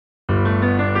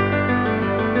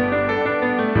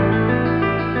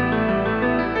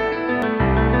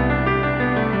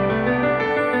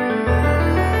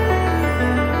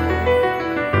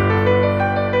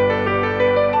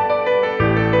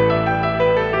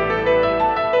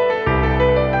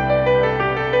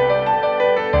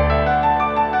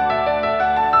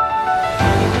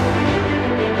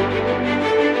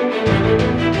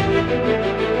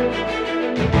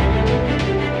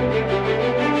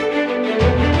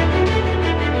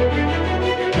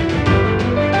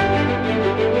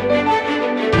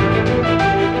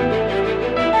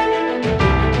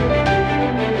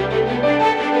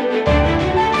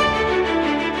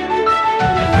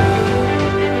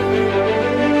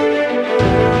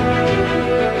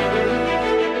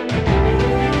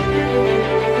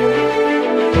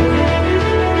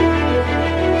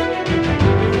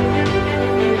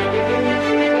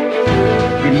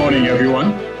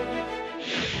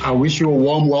wish you a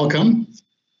warm welcome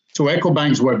to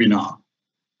Ecobank's webinar.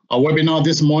 Our webinar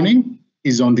this morning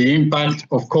is on the impact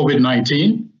of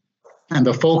COVID-19, and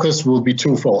the focus will be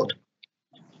twofold.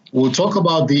 We'll talk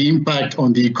about the impact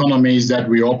on the economies that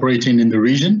we operate in the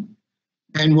region,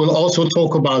 and we'll also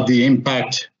talk about the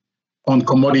impact on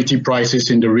commodity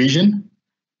prices in the region,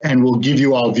 and we'll give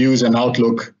you our views and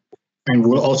outlook, and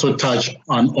we'll also touch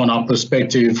on our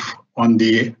perspective on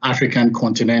the African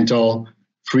continental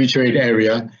free trade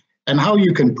area and how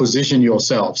you can position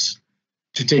yourselves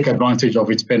to take advantage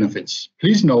of its benefits.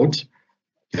 Please note,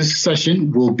 this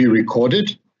session will be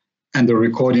recorded and the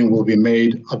recording will be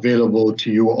made available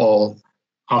to you all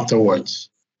afterwards.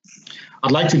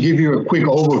 I'd like to give you a quick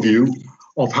overview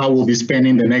of how we'll be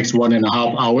spending the next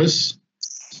 1.5 hours.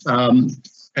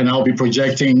 And I'll be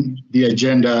projecting the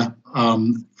agenda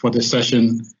for the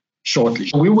session shortly.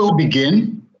 We will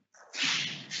begin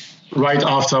right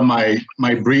after my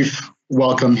brief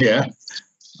welcome here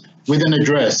with an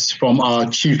address from our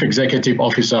Chief Executive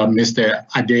Officer, Mr.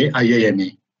 Ade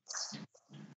Ayeyemi.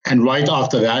 And right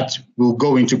after that, we'll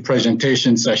go into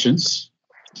presentation sessions,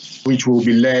 which will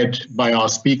be led by our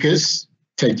speakers,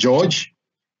 Ted George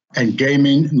and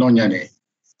Gaming Nonyane.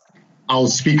 I'll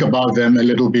speak about them a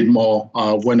little bit more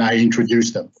when I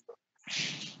introduce them.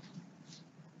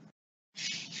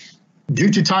 Due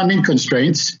to timing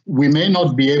constraints, we may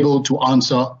not be able to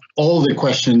answer all the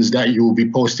questions that you will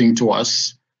be posting to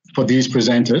us for these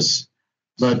presenters,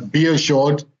 but be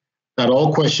assured that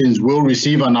all questions will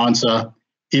receive an answer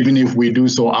even if we do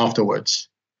so afterwards.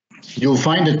 You'll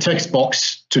find a text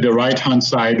box to the right-hand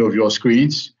side of your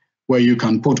screens where you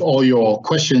can put all your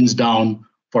questions down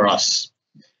for us.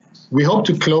 We hope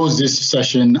to close this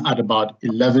session at about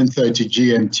 11:30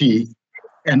 GMT,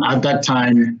 and at that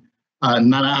time,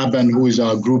 Nana Aban, who is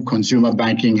our Group Consumer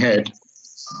Banking Head,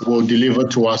 will deliver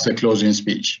to us a closing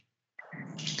speech.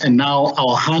 And now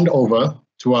I'll hand over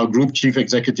to our Group Chief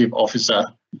Executive Officer,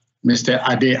 Mr.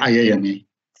 Ade Ayeyemi.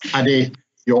 Ade,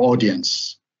 your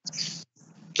audience.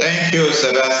 Thank you,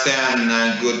 Sebastian.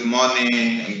 Good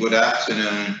morning and good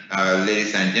afternoon,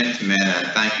 ladies and gentlemen, and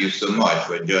thank you so much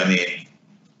for joining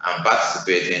and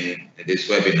participating in this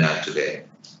webinar today.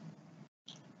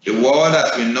 The world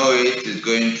as we know it is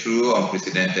going through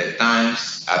unprecedented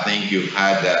times. I think you've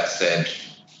heard that said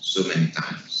so many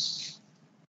times.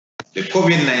 The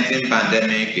COVID-19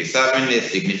 pandemic is having a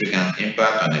significant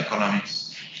impact on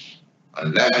economies,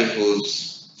 on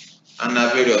livelihoods, and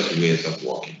on various ways of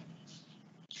working.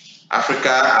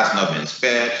 Africa has not been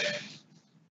spared.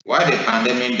 While the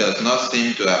pandemic does not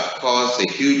seem to have caused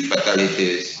the huge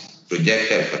fatalities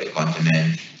projected for the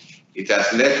continent, it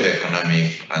has led to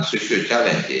economic and social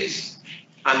challenges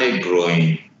and a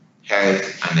growing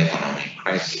health and economic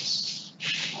crisis.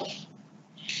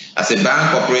 As a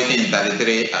bank operating in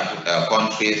 33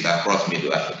 countries across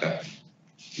Middle Africa,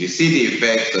 we see the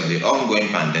effects of the ongoing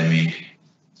pandemic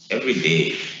every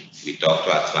day. We talk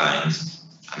to our clients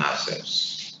and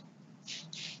ourselves.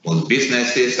 Most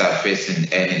businesses are facing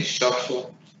earnings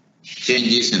shortfall,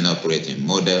 changes in operating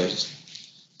models,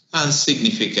 and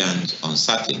significant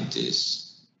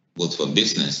uncertainties, both for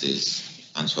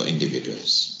businesses and for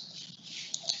individuals.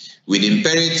 With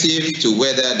imperative to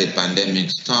weather the pandemic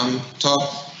storm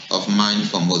top of mind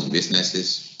for most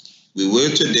businesses, we will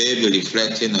today be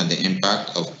reflecting on the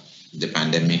impact of the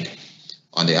pandemic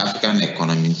on the African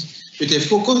economies with a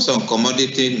focus on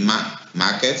commodity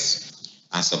markets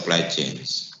and supply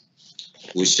chains.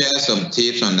 We'll share some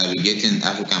tips on navigating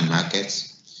African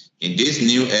markets in this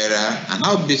new era and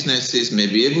how businesses may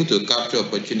be able to capture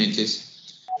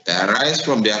opportunities that arise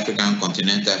from the African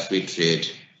Continental Free Trade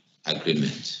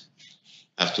Agreement.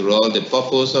 After all, the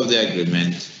purpose of the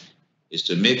agreement is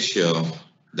to make sure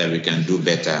that we can do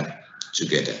better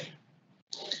together.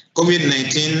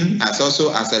 COVID-19 has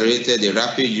also accelerated the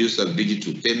rapid use of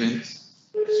digital payments,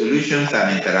 solutions,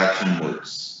 and interaction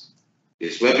modes.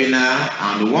 This webinar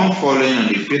and the one following on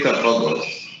the 5th of August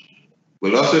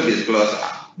will also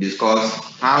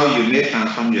discuss how you may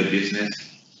transform your business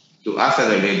to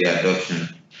accelerate the adoption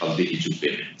of digital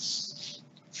payments.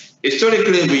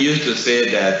 Historically, we used to say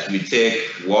that we take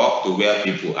work to where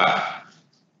people are.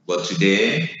 But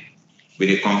today, with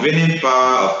the convening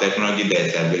power of technology that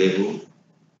is available,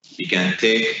 we can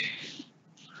take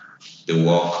the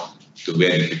work to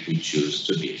where the people choose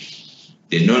to be.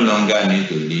 They no longer need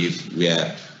to live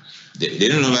where, they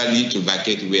no longer need to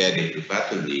vacate where they prefer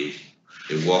to live.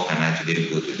 The work can actually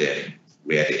go to them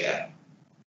where they are.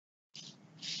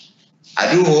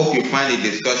 I do hope you find the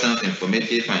discussions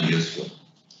informative and useful.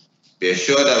 Be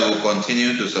assured that we will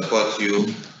continue to support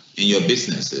you in your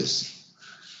businesses.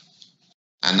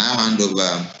 I now hand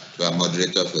over to our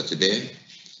moderator for today,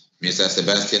 Mr.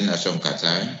 Sebastian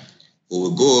Ashom-Katai, who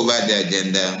will go over the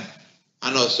agenda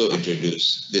and also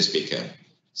introduce the speaker.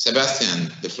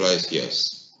 Sebastian, the floor is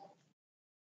yours.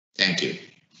 Thank you.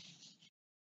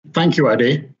 Thank you,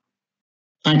 Ade.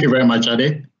 Thank you very much,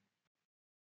 Ade.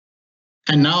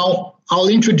 And now I'll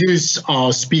introduce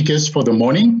our speakers for the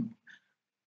morning.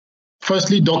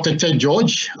 Firstly, Dr. Ted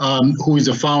George, who is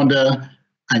the founder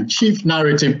and Chief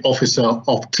Narrative Officer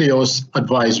of Cleos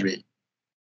Advisory.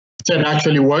 Ted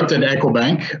actually worked at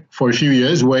Ecobank for a few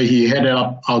years, where he headed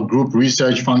up our group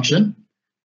research function.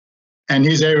 And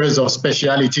his areas of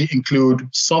speciality include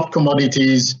soft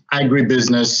commodities,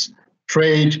 agribusiness,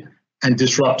 trade, and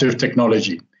disruptive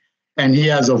technology. And he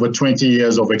has over 20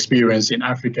 years of experience in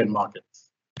African markets.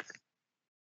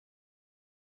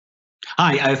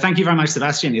 Hi, thank you very much,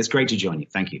 Sebastian. It's great to join you.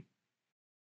 Thank you.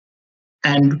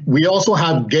 And we also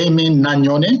have Gaimin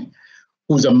Nanyone,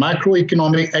 who's a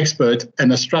macroeconomic expert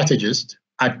and a strategist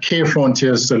at K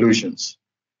Frontiers Solutions.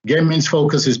 Gaimin's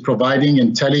focus is providing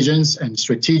intelligence and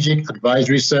strategic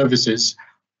advisory services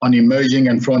on emerging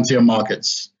and frontier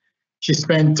markets. She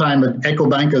spent time at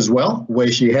Ecobank as well,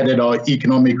 where she headed our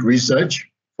economic research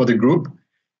for the group,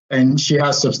 and she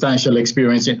has substantial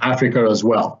experience in Africa as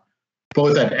well,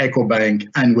 both at Ecobank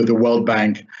and with the World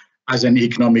Bank as an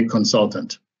economic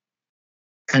consultant.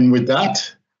 And with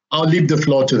that, I'll leave the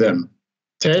floor to them.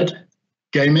 Ted,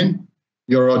 Gaimin,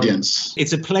 your audience.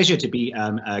 It's a pleasure to be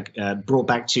brought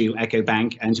back to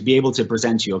Ecobank and to be able to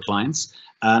present to your clients.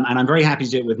 And I'm very happy to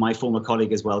do it with my former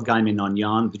colleague as well, Gaimin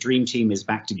Nanyone. The dream team is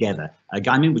back together.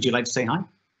 Gaimin, would you like to say hi?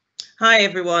 Hi,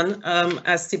 everyone.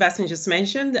 As Sebastian just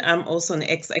mentioned, I'm also an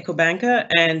ex-Ecobanker,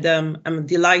 and I'm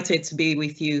delighted to be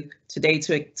with you today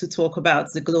to talk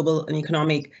about the global and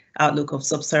economic outlook of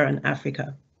sub-Saharan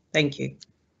Africa. Thank you.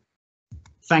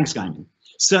 Thanks, Gaimin.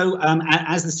 So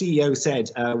as the CEO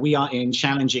said, we are in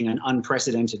challenging and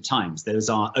unprecedented times. Those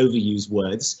are overused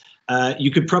words. You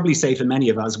could probably say for many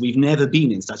of us, we've never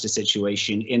been in such a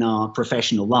situation in our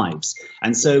professional lives.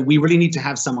 And so we really need to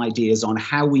have some ideas on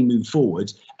how we move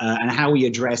forward and how we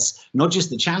address not just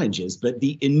the challenges, but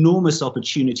the enormous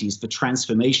opportunities for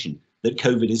transformation that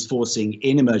COVID is forcing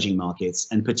in emerging markets,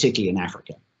 and particularly in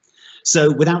Africa.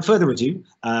 So without further ado,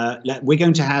 we're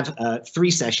going to have 3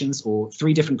 sessions or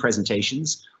 3 different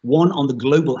presentations, one on the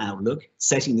global outlook,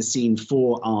 setting the scene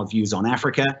for our views on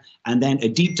Africa, and then a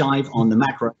deep dive on the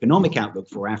macroeconomic outlook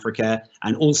for Africa,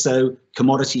 and also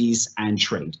commodities and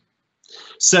trade.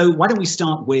 So why don't we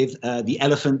start with the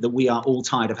elephant that we are all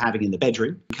tired of having in the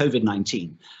bedroom,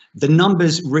 COVID-19. The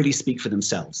numbers really speak for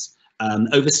themselves.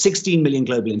 Over 16 million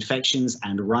global infections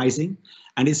and rising.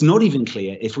 And it's not even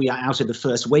clear if we are out of the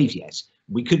first wave yet.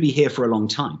 We could be here for a long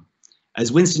time. As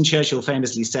Winston Churchill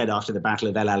famously said after the Battle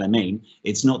of El Alamein,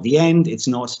 it's not the end, it's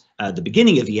not the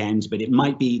beginning of the end, but it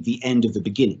might be the end of the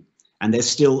beginning. And there's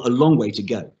still a long way to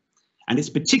go. And it's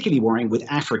particularly worrying with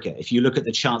Africa, if you look at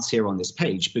the charts here on this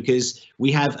page, because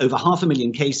we have over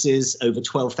 500,000 cases, over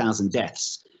 12,000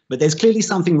 deaths. But there's clearly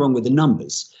something wrong with the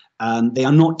numbers. They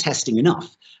are not testing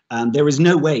enough. There is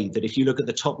no way that if you look at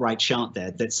the top right chart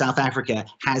there, that South Africa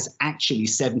has actually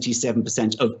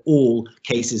 77% of all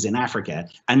cases in Africa,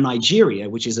 and Nigeria,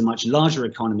 which is a much larger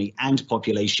economy and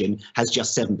population, has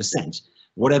just 7%.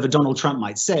 Whatever Donald Trump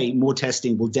might say, more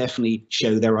testing will definitely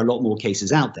show there are a lot more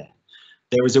cases out there.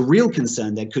 There is a real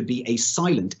concern there could be a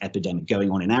silent epidemic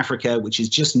going on in Africa, which is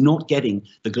just not getting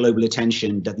the global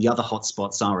attention that the other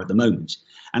hotspots are at the moment.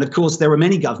 And of course, there are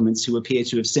many governments who appear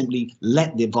to have simply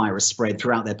let the virus spread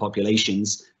throughout their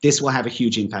populations. This will have a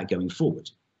huge impact going forward.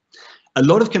 A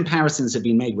lot of comparisons have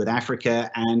been made with Africa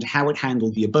and how it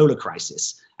handled the Ebola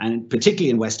crisis. And particularly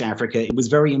in West Africa, it was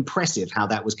very impressive how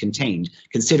that was contained,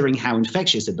 considering how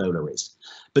infectious Ebola is.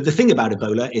 But the thing about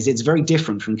Ebola is it's very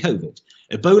different from COVID.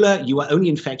 Ebola, you are only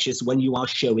infectious when you are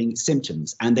showing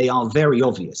symptoms, and they are very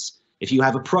obvious. If you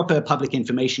have a proper public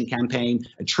information campaign,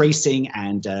 a tracing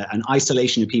and an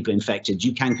isolation of people infected,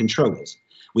 you can control it.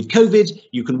 With COVID,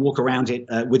 you can walk around it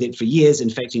with it for years,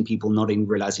 infecting people not even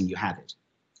realizing you have it.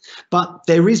 But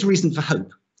there is reason for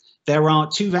hope. There are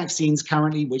 2 vaccines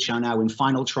currently which are now in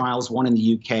final trials, one in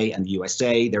the UK and the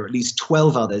USA. There are at least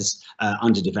 12 others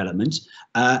under development.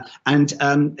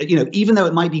 You know, even though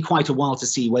it might be quite a while to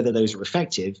see whether those are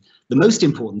effective, the most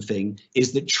important thing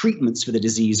is that treatments for the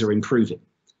disease are improving.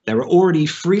 There are already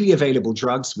freely available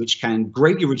drugs which can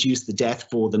greatly reduce the death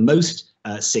for the most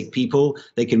sick people.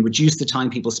 They can reduce the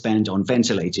time people spend on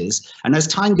ventilators. And as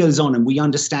time goes on and we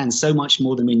understand so much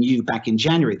more than we knew back in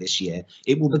January this year,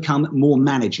 it will become more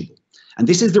manageable. And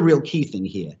this is the real key thing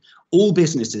here. All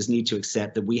businesses need to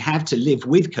accept that we have to live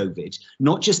with COVID,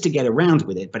 not just to get around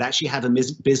with it, but actually have a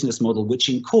business model which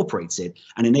incorporates it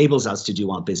and enables us to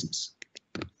do our business.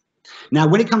 Now,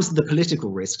 when it comes to the political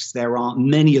risks, there are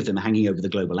many of them hanging over the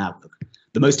global outlook.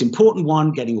 The most important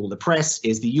one, getting all the press,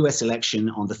 is the US election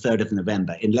on the 3rd of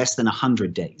November, in less than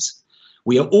 100 days.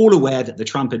 We are all aware that the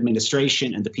Trump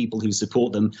administration and the people who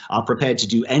support them are prepared to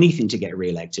do anything to get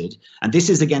re-elected. And this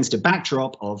is against a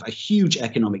backdrop of a huge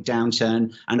economic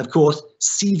downturn and, of course,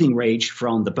 seething rage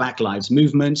from the Black Lives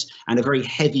Movement and a very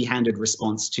heavy-handed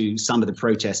response to some of the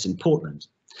protests in Portland.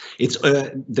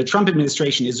 The Trump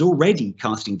administration is already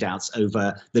casting doubts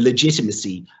over the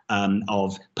legitimacy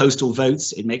of postal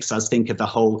votes. It makes us think of the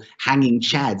whole hanging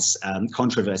chads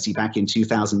controversy back in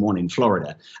 2001 in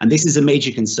Florida. And this is a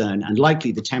major concern, and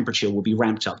likely the temperature will be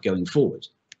ramped up going forward.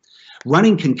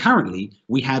 Running concurrently,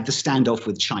 we have the standoff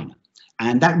with China.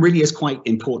 And that really is quite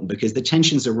important because the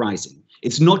tensions are rising.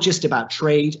 It's not just about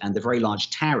trade and the very large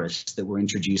tariffs that were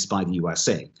introduced by the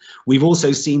USA. We've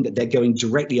also seen that they're going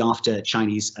directly after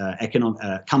Chinese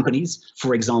companies,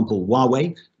 for example,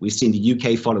 Huawei. We've seen the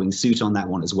UK following suit on that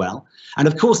one as well. And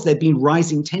of course, there have been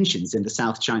rising tensions in the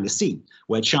South China Sea,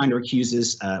 where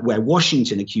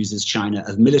Washington accuses China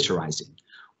of militarizing.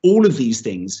 All of these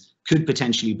things could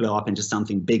potentially blow up into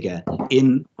something bigger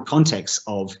in context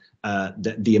of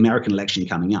the American election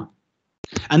coming up.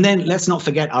 And then let's not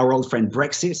forget our old friend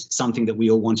Brexit, something that we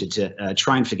all wanted to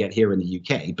try and forget here in the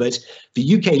UK. But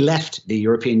the UK left the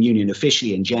European Union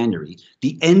officially in January.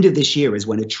 The end of this year is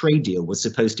when a trade deal was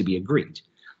supposed to be agreed.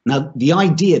 Now, the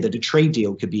idea that a trade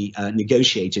deal could be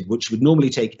negotiated, which would normally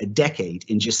take a decade,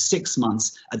 in just 6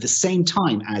 months at the same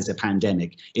time as a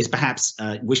pandemic, is perhaps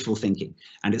wishful thinking.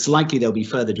 And it's likely there'll be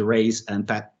further delays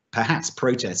and perhaps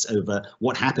protests over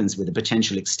what happens with a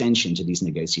potential extension to these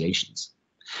negotiations.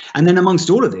 And then amongst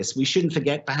all of this, we shouldn't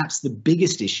forget perhaps the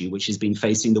biggest issue which has been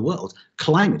facing the world,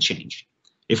 climate change.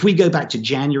 If we go back to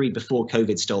January before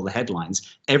COVID stole the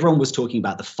headlines, everyone was talking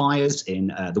about the fires in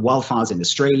the wildfires in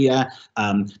Australia,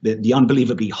 the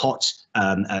unbelievably hot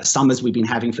summers we've been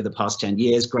having for the past 10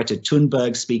 years, Greta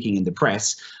Thunberg speaking in the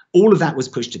press. All of that was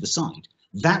pushed to the side.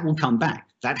 That will come back.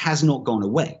 That has not gone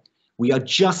away. We are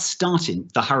just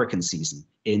starting the hurricane season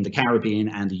in the Caribbean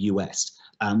and the US.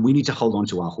 We need to hold on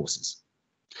to our horses.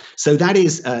 So that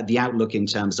is the outlook in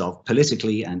terms of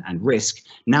politically and risk.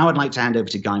 Now I'd like to hand over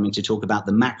to Gaimin to talk about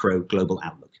the macro global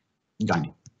outlook.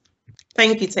 Gaimin.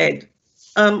 Thank you, Ted.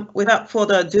 Without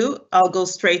further ado, I'll go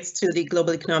straight to the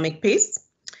global economic piece.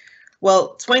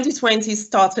 Well, 2020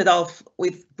 started off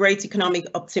with great economic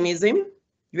optimism,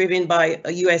 driven by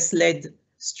a US-led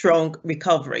strong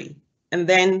recovery. And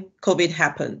then COVID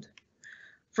happened.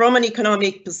 From an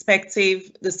economic perspective,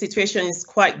 the situation is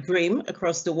quite grim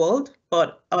across the world,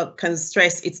 but I can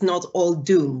stress it's not all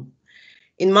doom.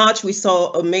 In March, we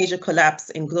saw a major collapse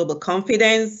in global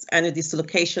confidence and a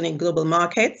dislocation in global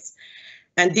markets.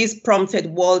 And this prompted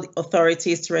world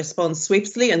authorities to respond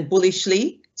swiftly and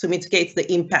bullishly to mitigate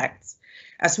the impact.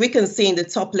 As we can see in the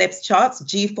top left charts,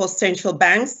 G4 central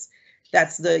banks,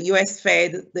 that's the US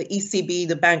Fed, the ECB,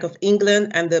 the Bank of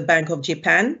England, and the Bank of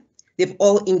Japan, they've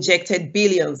all injected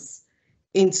billions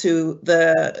into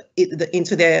their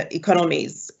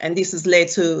economies. And this has led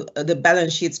to the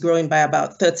balance sheets growing by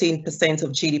about 13%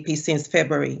 of GDP since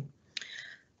February.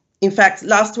 In fact,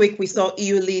 last week we saw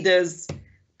EU leaders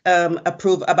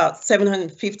approve about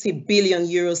 750 billion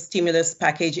euro stimulus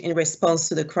package in response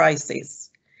to the crisis.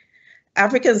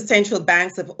 African central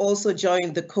banks have also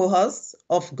joined the cohorts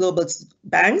of global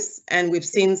banks, and we've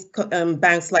seen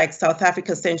banks like South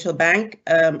Africa Central Bank,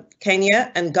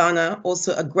 Kenya, and Ghana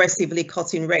also aggressively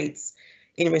cutting rates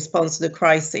in response to the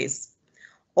crisis.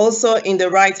 Also, in the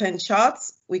right-hand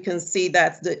charts, we can see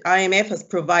that the IMF has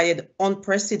provided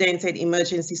unprecedented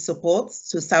emergency support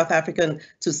to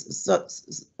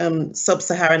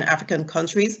sub-Saharan African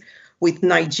countries, with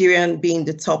Nigeria being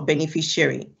the top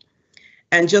beneficiary.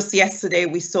 And just yesterday,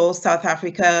 we saw South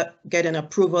Africa get an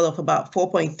approval of about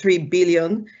 4.3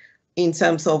 billion in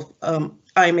terms of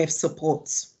IMF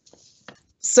support.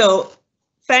 So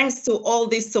thanks to all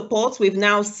this support, we've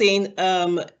now seen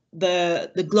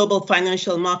the global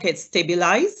financial markets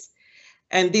stabilize.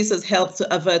 And this has helped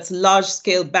to avert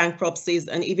large-scale bankruptcies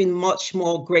and even much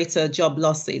more greater job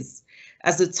losses.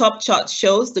 As the top chart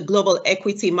shows, the global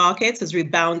equity market has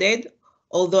rebounded,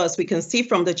 although as we can see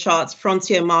from the charts,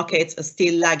 frontier markets are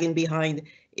still lagging behind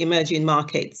emerging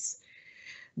markets.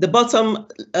 The bottom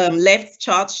left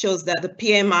chart shows that the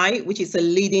PMI, which is a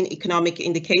leading economic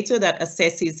indicator that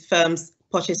assesses firms'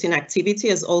 purchasing activity,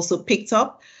 has also picked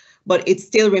up, but it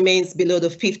still remains below the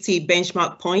 50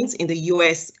 benchmark points in the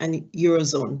US and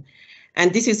Eurozone.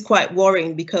 And this is quite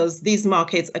worrying because these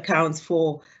markets account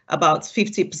for about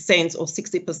 50% or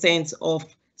 60% of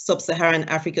sub-Saharan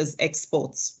Africa's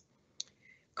exports.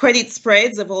 Credit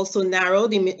spreads have also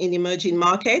narrowed in emerging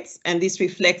markets, and this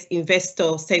reflects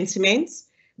investor sentiment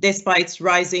despite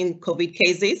rising COVID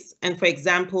cases. And for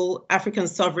example, African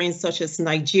sovereigns such as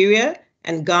Nigeria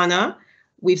and Ghana,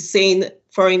 we've seen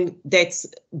foreign debt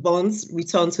bonds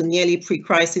return to nearly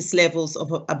pre-crisis levels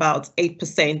of about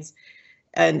 8%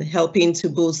 and helping to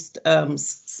boost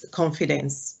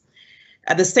confidence.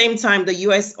 At the same time, the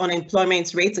US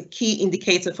unemployment rate, a key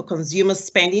indicator for consumer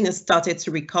spending, has started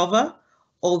to recover,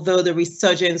 although the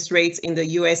resurgence rate in the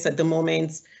US at the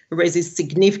moment raises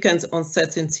significant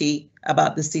uncertainty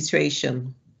about the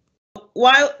situation.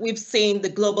 While we've seen the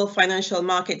global financial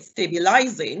market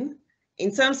stabilizing,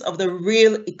 in terms of the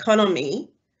real economy,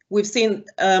 we've seen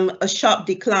a sharp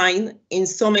decline in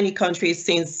so many countries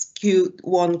since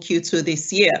Q1, Q2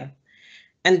 this year.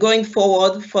 And going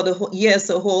forward for the year as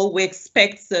a whole, we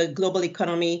expect the global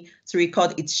economy to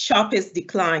record its sharpest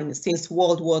decline since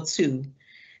World War II.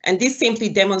 And this simply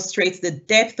demonstrates the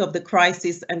depth of the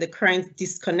crisis and the current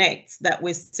disconnect that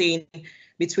we're seeing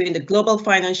between the global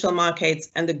financial markets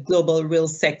and the global real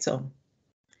sector.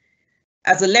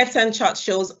 As the left-hand chart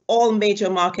shows, all major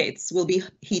markets will be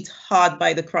hit hard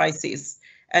by the crisis,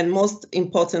 and most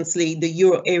importantly, the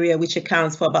euro area, which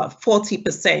accounts for about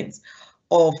 40%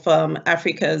 of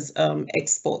Africa's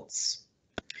exports.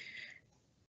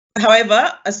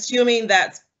 However, assuming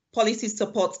that policy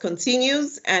support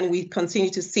continues and we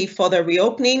continue to see further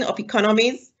reopening of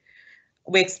economies,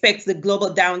 we expect the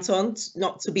global downturn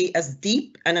not to be as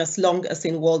deep and as long as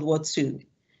in World War II.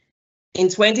 In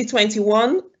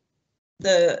 2021,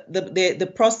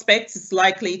 the prospect is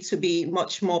likely to be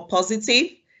much more positive.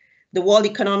 The world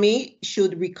economy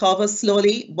should recover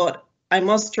slowly, but I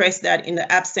must stress that in the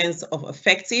absence of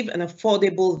effective and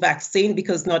affordable vaccine,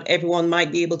 because not everyone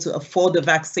might be able to afford the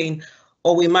vaccine,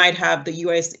 or we might have the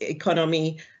US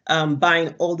economy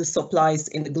buying all the supplies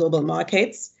in the global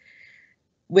markets,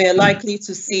 we're likely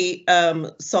to see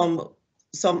some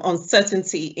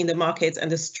uncertainty in the markets, and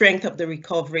the strength of the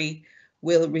recovery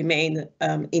will remain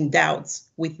in doubt,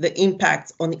 with the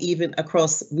impact uneven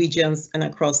across regions and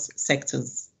across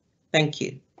sectors. Thank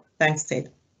you. Thanks,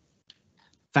 Ted.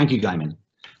 Thank you, Gaiman.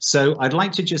 So I'd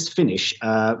like to just finish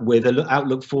with an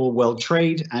outlook for world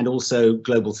trade and also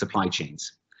global supply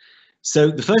chains.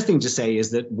 So the first thing to say is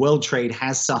that world trade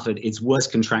has suffered its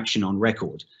worst contraction on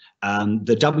record.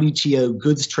 The WTO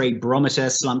goods trade barometer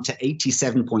slumped to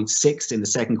 87.6 in the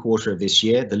second quarter of this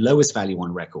year, the lowest value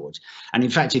on record. And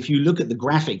in fact, if you look at the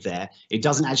graphic there, it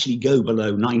doesn't actually go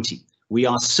below 90. We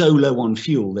are so low on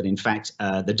fuel that in fact,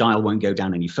 the dial won't go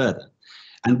down any further.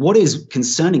 And what is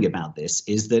concerning about this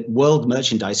is that world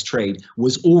merchandise trade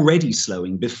was already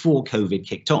slowing before COVID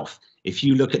kicked off. If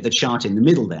you look at the chart in the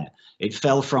middle there, it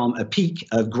fell from a peak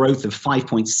of growth of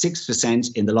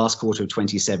 5.6% in the last quarter of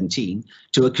 2017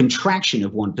 to a contraction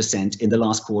of 1% in the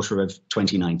last quarter of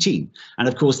 2019. And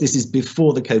of course, this is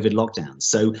before the COVID lockdown.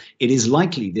 So it is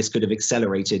likely this could have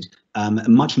accelerated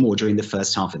much more during the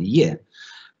first half of the year.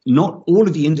 Not all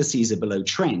of the indices are below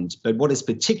trend, but what is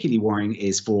particularly worrying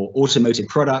is for automotive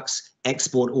products,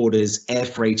 export orders, air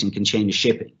freight and container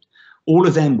shipping. All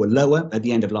of them were lower at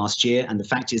the end of last year, and the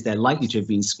fact is they're likely to have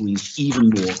been squeezed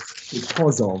even more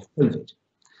because of COVID.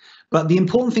 But the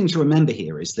important thing to remember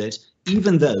here is that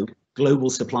even though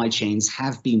global supply chains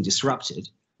have been disrupted,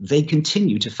 they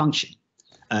continue to function.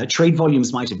 Trade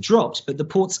volumes might have dropped, but the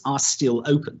ports are still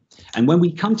open. And when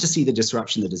we come to see the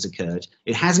disruption that has occurred,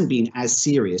 it hasn't been as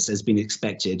serious as been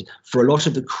expected for a lot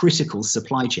of the critical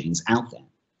supply chains out there.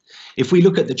 If we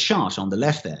look at the chart on the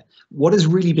left there, what has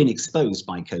really been exposed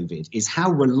by COVID is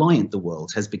how reliant the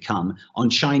world has become on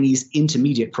Chinese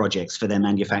intermediate projects for their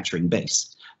manufacturing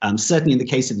base. Certainly in the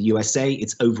case of the USA,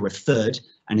 it's over a third,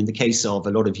 and in the case of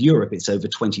a lot of Europe, it's over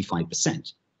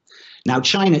 25%. Now,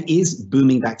 China is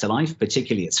booming back to life,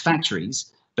 particularly its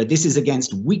factories, but this is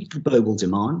against weak global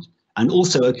demand and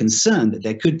also a concern that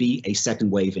there could be a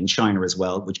second wave in China as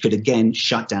well, which could again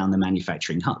shut down the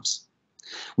manufacturing hubs.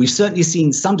 We've certainly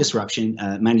seen some disruption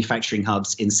manufacturing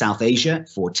hubs in South Asia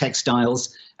for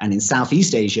textiles and in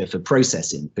Southeast Asia for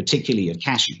processing, particularly of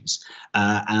cashews.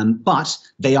 But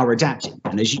they are adapting.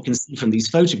 And as you can see from these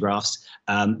photographs,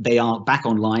 they are back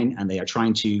online and they are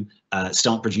trying to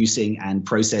start producing and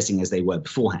processing as they were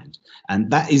beforehand. And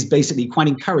that is basically quite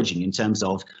encouraging in terms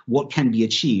of what can be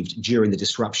achieved during the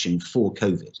disruption for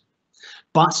COVID.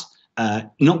 But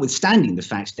notwithstanding the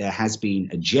fact there has been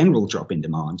a general drop in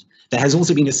demand, there has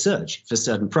also been a surge for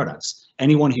certain products.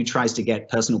 Anyone who tries to get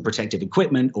personal protective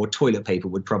equipment or toilet paper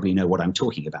would probably know what I'm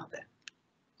talking about there.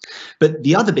 But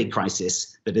the other big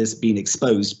crisis that has been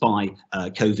exposed by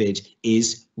COVID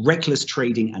is reckless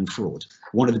trading and fraud,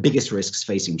 one of the biggest risks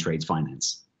facing trade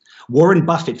finance. Warren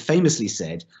Buffett famously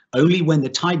said, "Only when the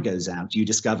tide goes out do you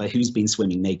discover who's been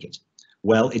swimming naked."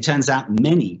 Well, it turns out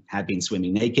many have been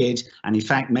swimming naked, and in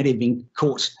fact, many have been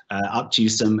caught up to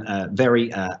some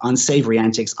very unsavory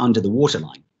antics under the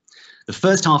waterline. The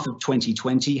first half of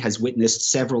 2020 has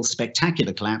witnessed several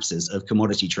spectacular collapses of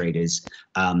commodity traders.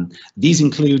 These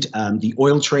include the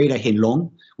oil trader Hin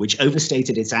Long, which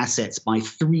overstated its assets by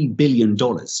 $3 billion,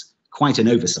 quite an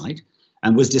oversight,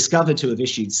 and was discovered to have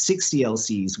issued 60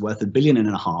 LCs worth $1.5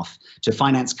 billion to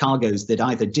finance cargoes that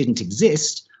either didn't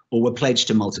exist or were pledged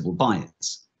to multiple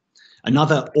buyers.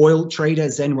 Another oil trader,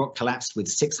 Zenrock, collapsed with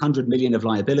 600 million of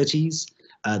liabilities.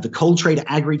 The coal trader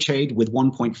AgriTrade with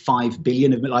 1.5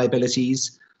 billion of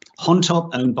liabilities. Hontop,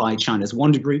 owned by China's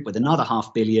Wonder Group, with another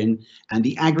 $500 million, and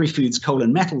the agri-foods coal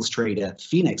and metals trader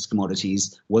Phoenix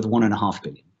Commodities worth $1.5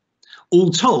 billion. All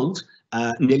told,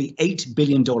 nearly $8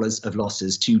 billion of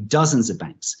losses to dozens of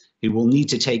banks who will need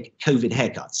to take COVID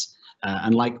haircuts.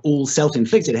 And like all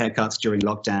self-inflicted haircuts during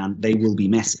lockdown, they will be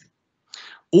messy.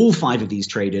 All 5 of these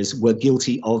traders were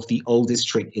guilty of the oldest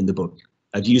trick in the book,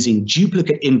 of using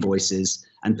duplicate invoices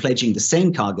and pledging the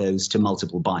same cargoes to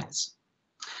multiple buyers.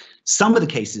 Some of the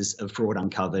cases of fraud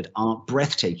uncovered are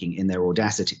breathtaking in their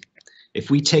audacity.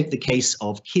 If we take the case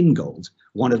of Kim Gold,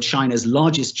 one of China's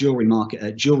largest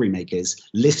jewelry makers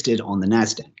listed on the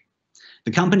NASDAQ.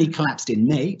 The company collapsed in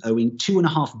May, owing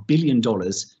 $2.5 billion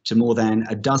to more than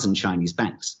a dozen Chinese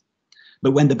banks.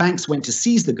 But when the banks went to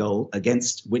seize the gold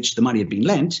against which the money had been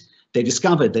lent, they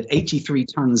discovered that 83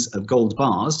 tons of gold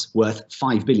bars worth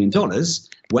 $5 billion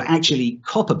were actually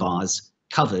copper bars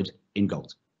covered in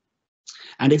gold.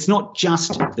 And it's not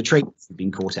just the traders who've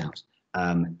been caught out.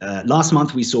 Last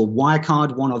month, we saw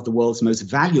Wirecard, one of the world's most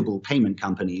valuable payment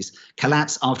companies,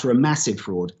 collapse after a massive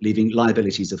fraud, leaving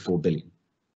liabilities of $4 billion.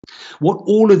 What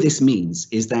all of this means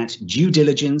is that due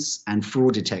diligence and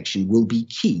fraud detection will be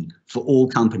key for all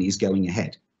companies going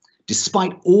ahead.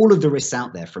 Despite all of the risks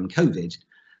out there from COVID,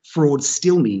 fraud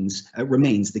still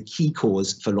remains the key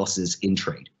cause for losses in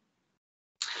trade.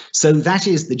 So that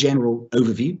is the general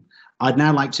overview. I'd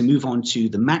now like to move on to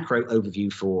the macro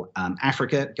overview for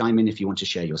Africa. Gaimin, if you want to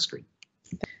share your screen.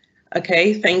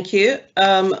 Okay, thank you.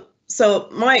 So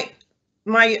my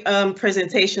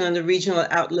presentation on the regional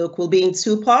outlook will be in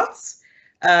 2 parts.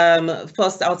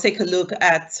 First, I'll take a look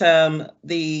at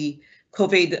the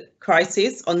COVID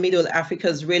crisis on Middle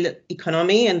Africa's real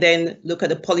economy, and then look at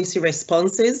the policy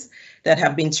responses that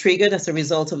have been triggered as a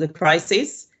result of the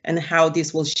crisis and how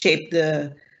this will shape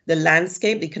the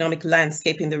landscape, the economic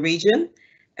landscape in the region.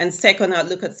 And second, I'll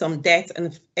look at some debt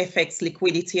and FX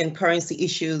liquidity and currency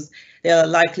issues that are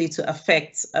likely to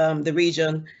affect the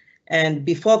region. And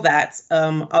before that,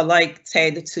 I'd like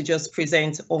Ted to just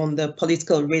present on the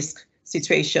political risk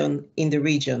situation in the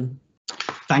region.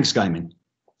 Thanks, Gaimin.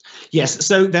 Yes,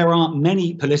 so there are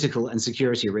many political and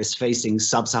security risks facing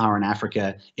sub-Saharan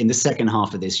Africa in the second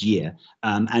half of this year,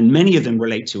 and many of them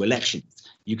relate to elections.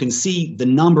 You can see the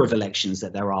number of elections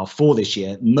that there are for this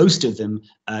year, most of them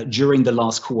during the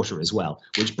last quarter as well,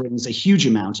 which brings a huge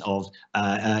amount of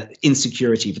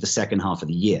insecurity for the second half of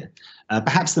the year.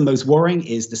 Perhaps the most worrying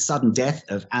is the sudden death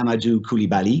of Amadou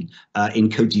Coulibaly in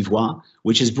Côte d'Ivoire,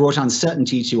 which has brought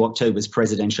uncertainty to October's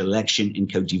presidential election in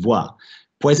Côte d'Ivoire.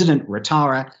 President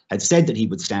Ouattara had said that he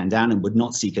would stand down and would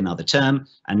not seek another term,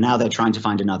 and now they're trying to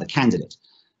find another candidate.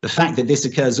 The fact that this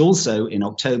occurs also in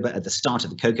October at the start of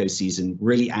the cocoa season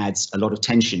really adds a lot of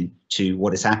tension to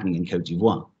what is happening in Côte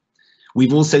d'Ivoire.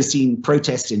 We've also seen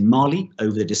protests in Mali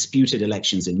over the disputed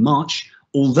elections in March,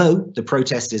 although the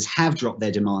protesters have dropped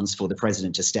their demands for the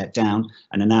president to step down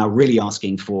and are now really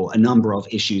asking for a number of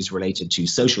issues related to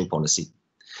social policy.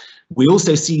 We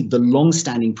also see the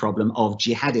long-standing problem of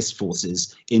jihadist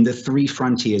forces in the 3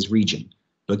 frontiers region,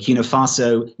 Burkina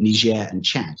Faso, Niger, and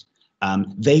Chad.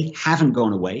 They haven't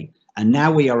gone away, and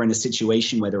now we are in a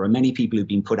situation where there are many people who've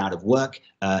been put out of work,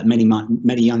 many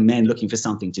young men looking for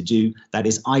something to do. That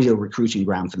is ideal recruiting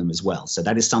ground for them as well. So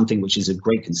that is something which is of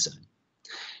great concern.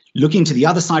 Looking to the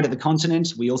other side of the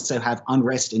continent, we also have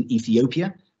unrest in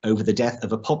Ethiopia over the death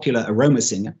of a popular Aroma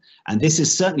singer, and this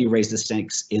has certainly raised the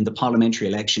stakes in the parliamentary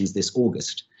elections this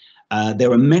August.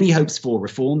 There are many hopes for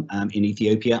reform in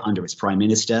Ethiopia under its prime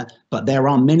minister, but there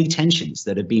are many tensions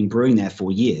that have been brewing there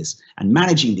for years, and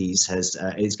managing these is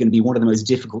going to be one of the most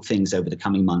difficult things over the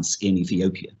coming months in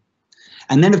Ethiopia.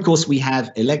 And then, of course, we have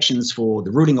elections for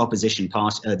the ruling opposition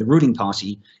party, the ruling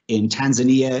party in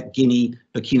Tanzania, Guinea,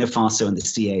 Burkina Faso, and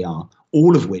the CAR,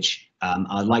 all of which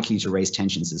are likely to raise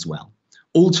tensions as well.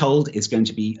 All told, it's going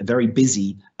to be a very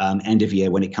busy end of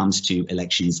year when it comes to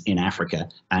elections in Africa,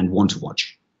 and one to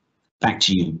watch. Back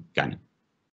to you, Gaiman.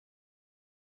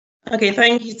 Okay,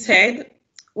 thank you, Ted.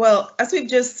 Well, as we've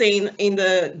just seen in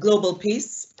the global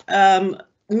piece,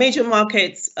 major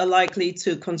markets are likely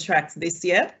to contract this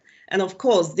year. And of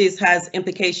course, this has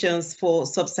implications for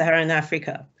sub-Saharan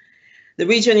Africa. The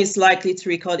region is likely to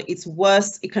record its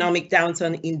worst economic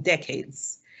downturn in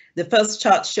decades. The first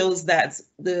chart shows that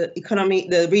the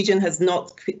region has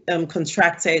not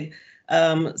contracted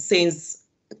since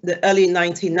the early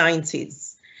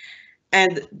 1990s.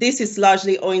 And this is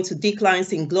largely owing to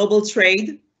declines in global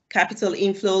trade, capital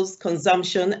inflows,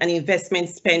 consumption, and investment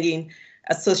spending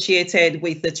associated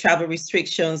with the travel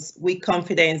restrictions, weak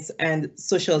confidence, and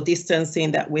social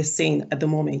distancing that we're seeing at the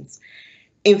moment.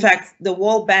 In fact, the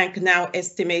World Bank now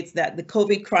estimates that the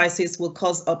COVID crisis will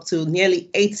cause up to nearly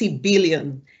 80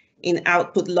 billion in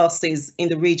output losses in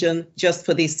the region just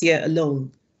for this year alone.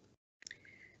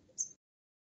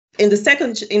 In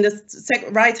the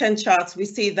right-hand chart, we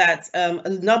see that a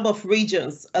number of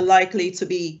regions are likely to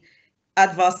be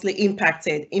adversely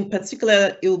impacted. In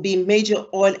particular, it will be major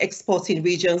oil exporting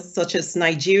regions such as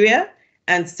Nigeria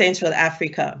and Central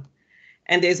Africa.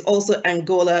 And there's also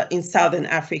Angola in Southern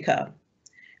Africa.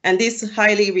 And this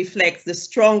highly reflects the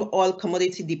strong oil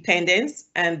commodity dependence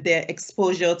and their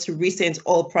exposure to recent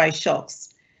oil price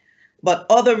shocks. But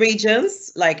other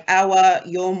regions like Awa,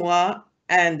 Yomwa,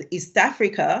 and East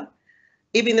Africa,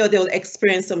 even though they'll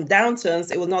experience some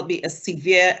downturns, it will not be as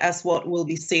severe as what we'll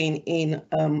be seeing in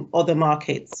other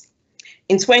markets.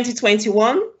 In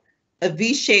 2021, a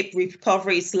V-shaped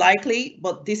recovery is likely,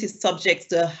 but this is subject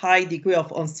to a high degree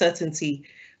of uncertainty,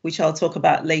 which I'll talk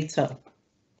about later.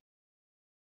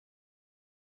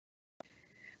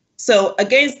 So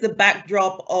against the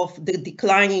backdrop of the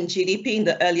decline in GDP in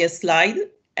the earlier slide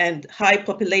and high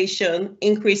population,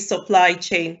 increased supply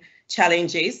chain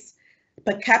challenges,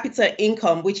 per capita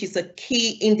income, which is a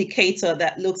key indicator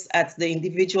that looks at the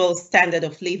individual standard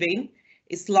of living,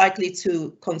 is likely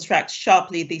to contract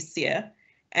sharply this year,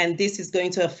 and this is going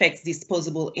to affect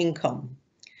disposable income.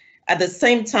 At the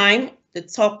same time, the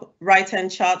top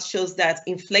right-hand chart shows that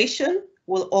inflation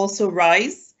will also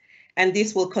rise, and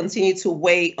this will continue to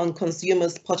weigh on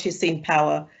consumers' purchasing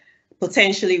power,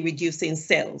 potentially reducing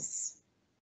sales.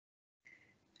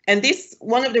 And this,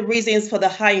 one of the reasons for the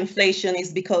high inflation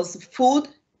is because food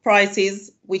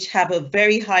prices, which have a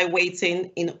very high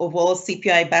weighting in overall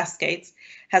CPI basket,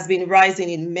 has been rising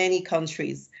in many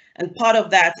countries. And part of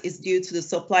that is due to the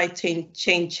supply chain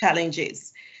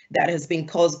challenges that has been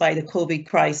caused by the COVID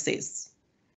crisis.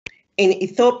 In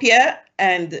Ethiopia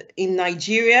and in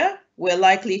Nigeria, we're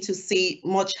likely to see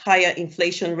much higher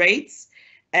inflation rates.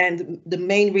 And the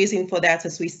main reason for that,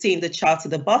 as we see in the chart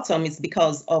at the bottom, is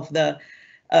because of the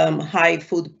high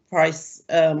food price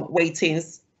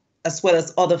weightings, as well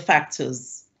as other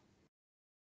factors.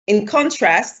 In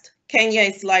contrast, Kenya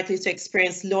is likely to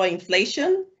experience lower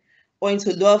inflation owing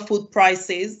to lower food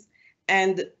prices.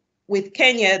 And with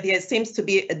Kenya, there seems to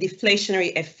be a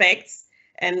deflationary effect,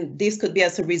 and this could be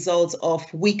as a result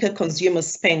of weaker consumer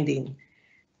spending.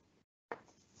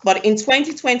 But in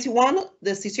 2021,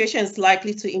 the situation is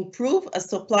likely to improve as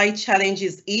supply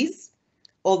challenges ease,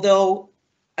 although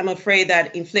I'm afraid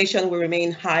that inflation will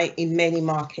remain high in many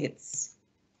markets.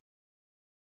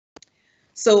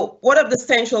 So what have the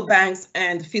central banks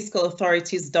and fiscal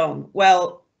authorities done?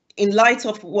 Well, in light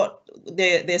of what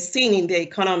they're seeing in their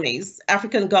economies,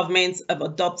 African governments have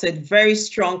adopted very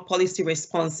strong policy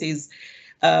responses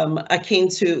akin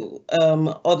to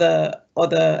other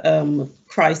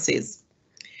crises.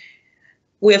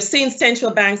 We have seen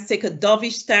central banks take a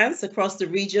dovish stance across the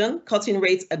region, cutting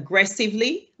rates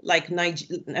aggressively, like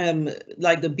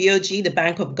the BOG, the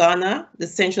Bank of Ghana, the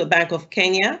Central Bank of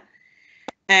Kenya.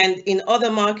 And in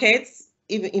other markets,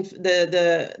 even if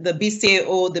the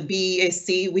BCAO, the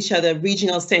BEAC, which are the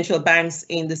regional central banks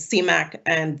in the CIMAC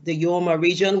and the Yoma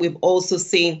region, we've also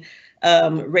seen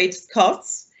rate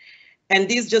cuts. And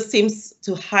this just seems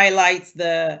to highlight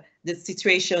the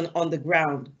situation on the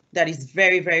ground that is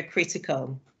very, very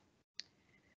critical.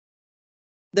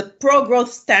 The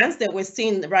pro-growth stance that we're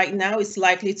seeing right now is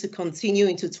likely to continue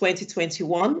into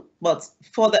 2021, but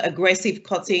further aggressive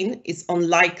cutting is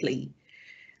unlikely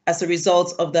as a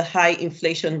result of the high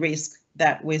inflation risk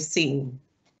that we're seeing.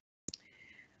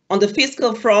 On the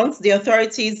fiscal front, the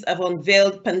authorities have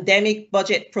unveiled pandemic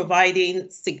budget providing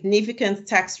significant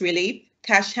tax relief,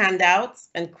 cash handouts,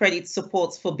 and credit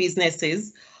support for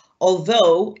businesses.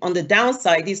 Although on the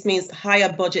downside, this means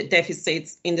higher budget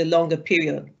deficits in the longer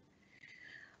period.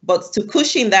 But to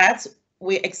cushion that,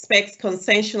 we expect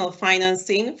concessional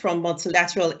financing from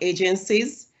multilateral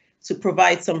agencies to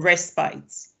provide some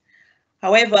respite.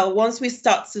 However, once we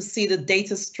start to see the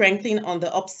data strengthen on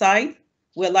the upside,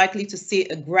 we're likely to see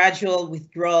a gradual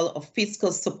withdrawal of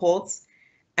fiscal support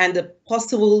and a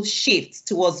possible shift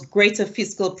towards greater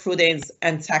fiscal prudence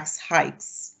and tax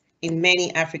hikes in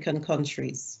many African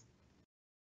countries.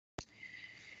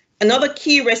 Another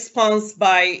key response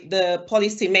by the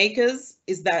policymakers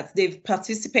is that they've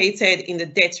participated in the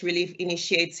debt relief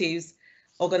initiatives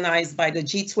organized by the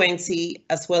G20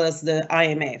 as well as the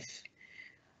IMF.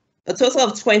 A total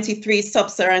of 23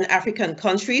 sub-Saharan African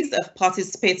countries have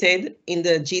participated in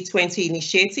the G20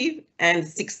 initiative, and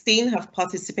 16 have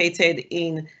participated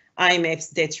in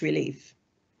IMF's debt relief.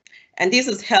 And this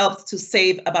has helped to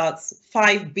save about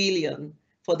 5 billion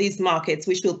for these markets,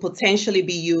 which will potentially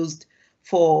be used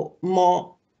for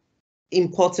more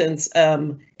important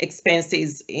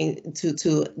expenses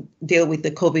to deal with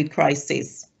the COVID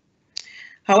crisis.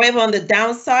 However, on the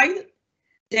downside,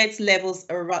 debt levels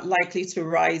are likely to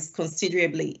rise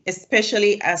considerably,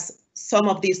 especially as some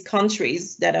of these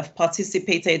countries that have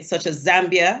participated, such as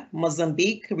Zambia,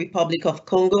 Mozambique, Republic of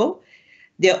Congo,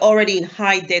 they're already in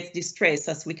high debt distress,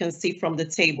 as we can see from the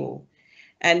table.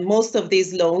 And most of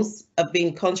these loans have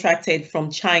been contracted from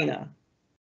China.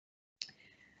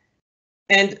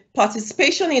 And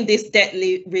participation in this debt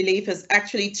relief has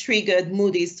actually triggered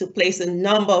Moody's to place a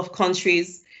number of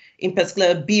countries, in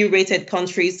particular B-rated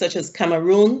countries such as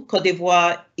Cameroon, Cote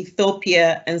d'Ivoire,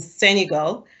 Ethiopia, and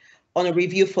Senegal, on a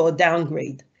review for a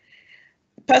downgrade.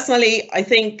 Personally, I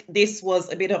think this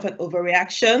was a bit of an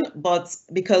overreaction, but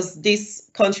because these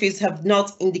countries have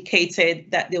not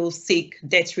indicated that they will seek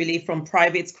debt relief from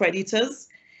private creditors,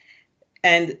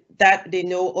 and that they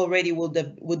know already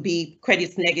would be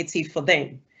credit negative for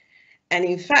them. And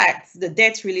in fact, the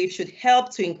debt relief should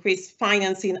help to increase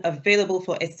financing available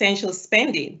for essential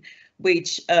spending,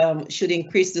 which should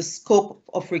increase the scope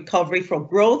of recovery for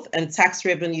growth and tax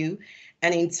revenue,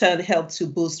 and in turn help to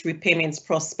boost repayment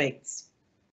prospects.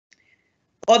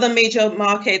 Other major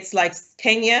markets like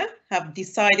Kenya have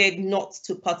decided not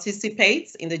to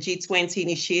participate in the G20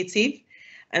 initiative.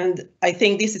 And I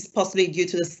think this is possibly due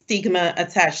to the stigma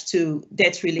attached to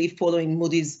debt relief following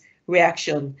Moody's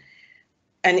reaction.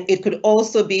 And it could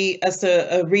also be as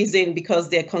a reason because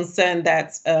they're concerned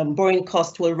that borrowing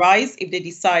costs will rise if they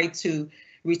decide to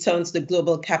return to the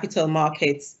global capital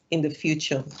markets in the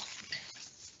future.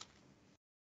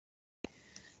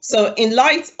 So in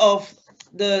light of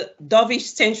the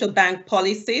dovish central bank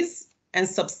policies and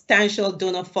substantial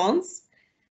donor funds,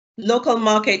 local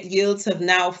market yields have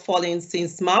now fallen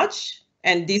since March,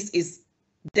 and this is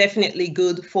definitely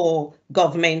good for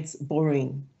government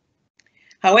borrowing.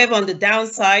 However, on the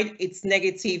downside, it's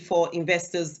negative for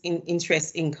investors in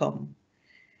interest income.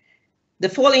 The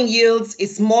falling yields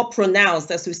is more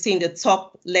pronounced, as we see in the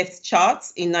top left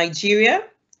charts, in Nigeria,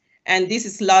 and this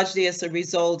is largely as a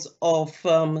result of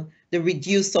the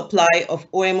reduced supply of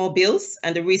OMO bills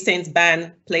and the recent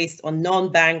ban placed on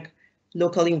non-bank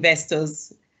local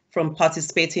investors from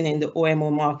participating in the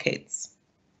OMO markets.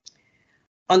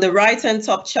 On the right-hand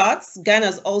top charts, Ghana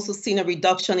has also seen a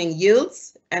reduction in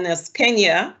yields, and as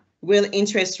Kenya, real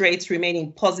interest rates remain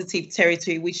in positive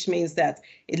territory, which means that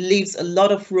it leaves a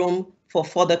lot of room for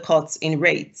further cuts in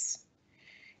rates.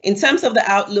 In terms of the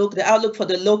outlook for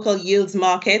the local yields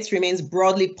markets remains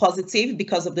broadly positive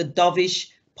because of the dovish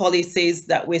policies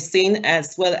that we're seeing,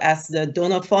 as well as the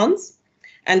donor funds,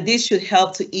 and this should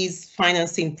help to ease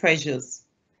financing pressures.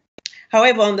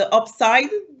 However, on the upside,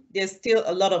 there's still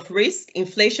a lot of risk.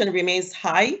 Inflation remains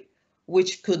high,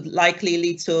 which could likely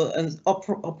lead to an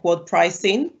upward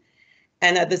pricing.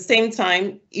 And at the same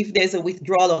time, if there's a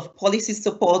withdrawal of policy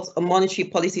support or monetary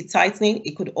policy tightening,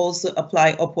 it could also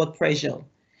apply upward pressure.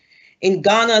 In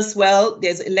Ghana as well,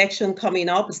 there's election coming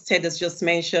up, as Ted has just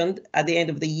mentioned, at the end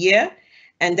of the year,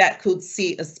 and that could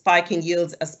see a spike in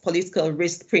yields as political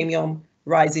risk premium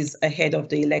rises ahead of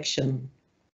the election.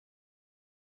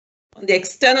 On the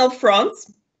external front,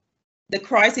 the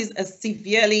crisis has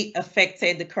severely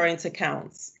affected the current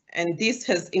accounts, and this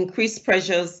has increased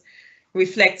pressures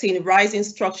reflecting rising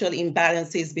structural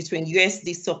imbalances between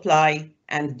USD supply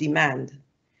and demand.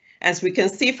 As we can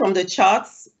see from the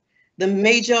charts, the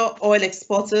major oil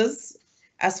exporters,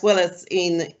 as well as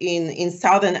in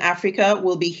Southern Africa,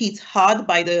 will be hit hard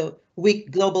by the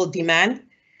weak global demand,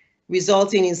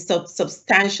 resulting in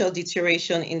substantial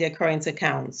deterioration in their current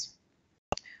accounts.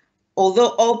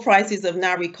 Although oil prices have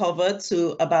now recovered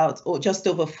to about just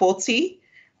over 40,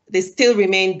 they still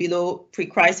remain below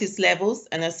pre-crisis levels,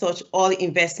 and as such, oil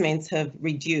investments have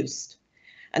reduced.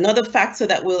 Another factor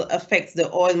that will affect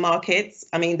the oil markets,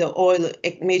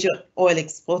 the major oil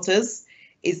exporters,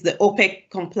 is the OPEC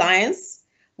compliance,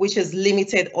 which has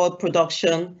limited oil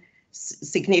production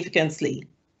significantly.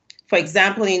 For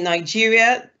example, in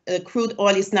Nigeria, crude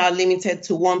oil is now limited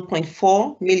to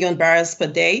 1.4 million barrels per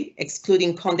day,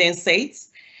 excluding condensates.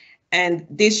 And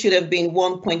this should have been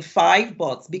 1.5,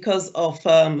 but because of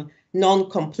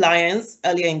non-compliance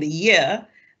earlier in the year,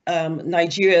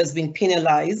 Nigeria has been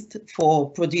penalized for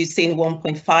producing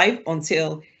 1.5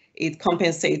 until it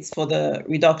compensates for the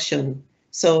reduction.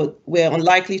 So we're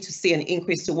unlikely to see an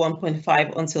increase to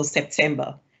 1.5 until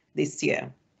September this year.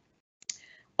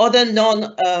 Other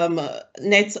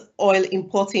non-net oil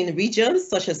importing regions,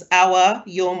 such as AWA,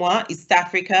 YOMA, East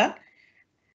Africa,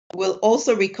 will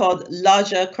also record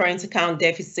larger current account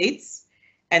deficits,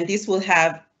 and this will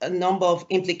have a number of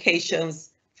implications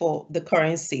for the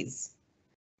currencies.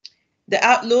 The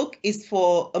outlook is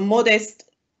for a modest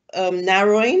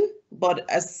narrowing, but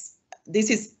as this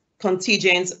is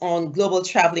contingent on global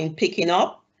traveling picking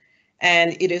up,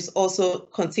 and it is also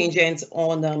contingent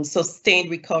on sustained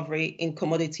recovery in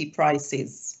commodity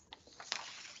prices.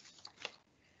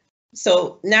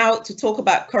 So now to talk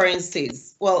about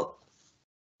currencies. Well,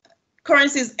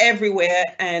 currencies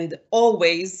everywhere and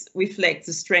always reflect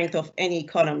the strength of any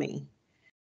economy.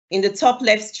 In the top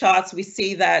left charts, we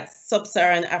see that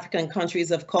sub-Saharan African countries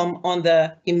have come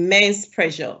under immense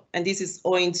pressure, and this is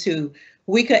owing to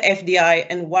weaker FDI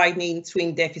and widening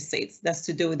twin deficits. That's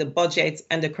to do with the budget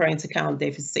and the current account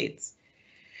deficits.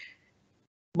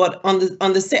 But at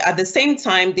the same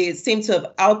time, they seem to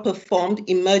have outperformed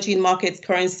emerging market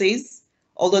currencies,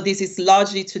 although this is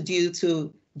largely due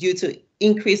to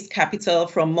increased capital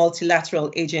from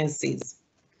multilateral agencies.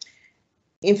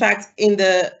 In fact, in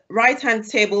the right-hand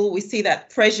table, we see that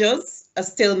pressures are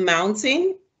still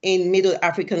mounting in Middle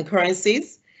African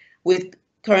currencies, with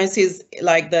currencies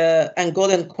like the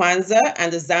Angolan Kwanza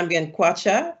and the Zambian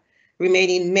Kwacha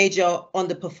remaining major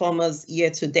underperformers year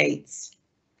to date.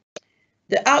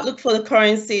 The outlook for the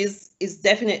currencies is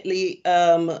definitely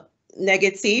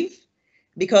negative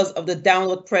because of the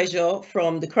downward pressure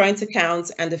from the current accounts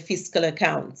and the fiscal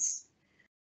accounts.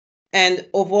 And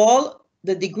overall,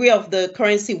 the degree of the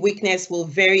currency weakness will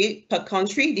vary per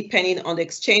country depending on the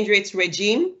exchange rate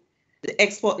regime, the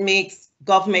export mix,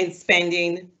 government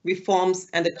spending, reforms,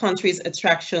 and the country's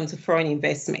attraction to foreign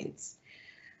investments.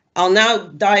 I'll now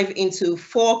dive into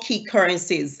 4 key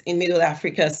currencies in Middle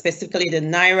Africa, specifically the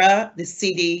Naira, the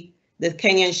Cedi, the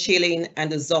Kenyan shilling,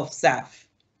 and the ZOF-ZAF.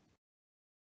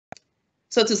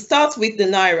 So to start with the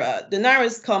Naira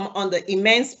has come under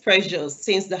immense pressure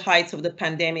since the height of the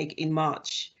pandemic in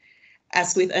March.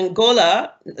 As with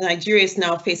Angola, Nigeria is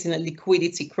now facing a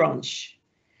liquidity crunch.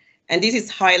 And this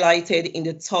is highlighted in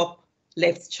the top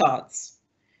left charts.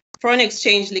 Foreign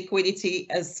exchange liquidity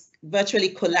has virtually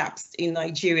collapsed in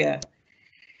Nigeria.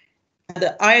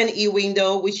 The I&E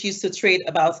window, which used to trade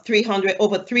about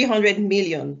over $300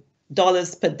 million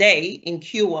per day in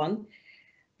Q1,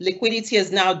 liquidity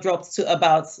has now dropped to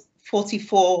about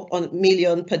 44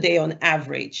 million per day on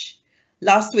average.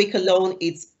 Last week alone,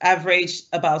 it's averaged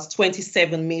about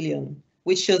 27 million,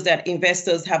 which shows that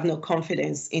investors have no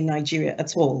confidence in Nigeria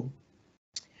at all.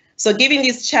 So given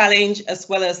this challenge, as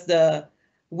well as the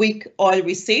weak oil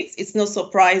receipts, it's no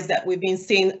surprise that we've been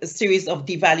seeing a series of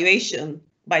devaluation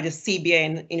by the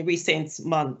CBN in recent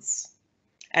months.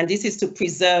 And this is to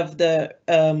preserve the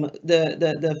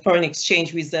foreign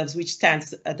exchange reserves, which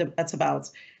stands at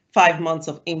about 5 months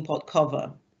of import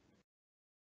cover.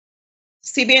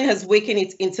 CBN has weakened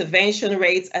its intervention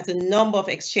rates at a number of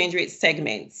exchange rate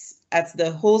segments, at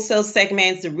the wholesale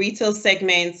segments, the retail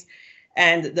segments,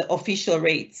 and the official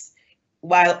rates,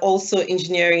 while also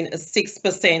engineering a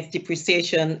 6%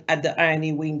 depreciation at the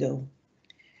I&E window.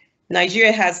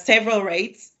 Nigeria has several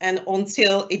rates, and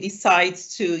until it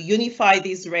decides to unify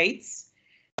these rates,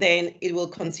 then it will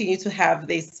continue to have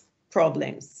these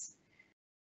problems.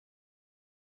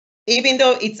 Even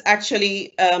though it's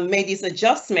actually made these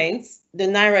adjustments, the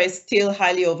Naira is still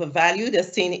highly overvalued,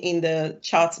 as seen in the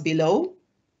charts below,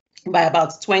 by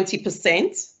about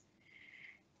 20%,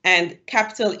 and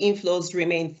capital inflows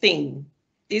remain thin.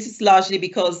 This is largely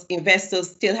because investors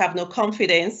still have no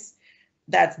confidence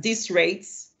that these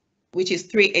rates, which is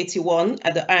 381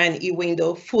 at the I&E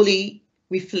window, fully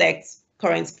reflects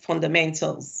current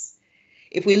fundamentals.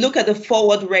 If we look at the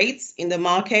forward rates in the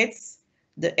markets,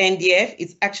 the NDF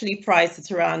is actually priced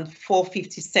at around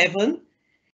 457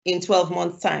 in 12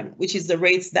 months' time, which is the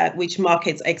rates that which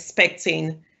markets are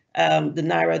expecting the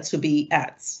Naira to be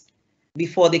at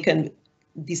before they can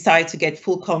decide to get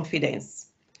full confidence.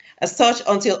 As such,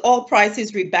 until oil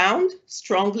prices rebound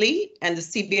strongly and the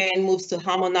CBN moves to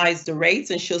harmonize the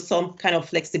rates and show some kind of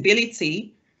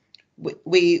flexibility,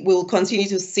 we will continue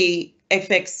to see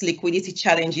FX liquidity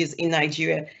challenges in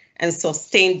Nigeria and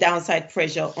sustained downside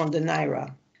pressure on the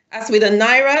Naira. As with the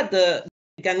Naira, the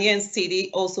Ghanaian cedi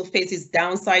also faces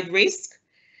downside risk,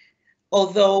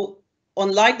 although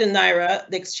unlike the Naira,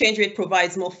 the exchange rate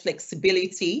provides more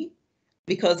flexibility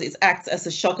because it acts as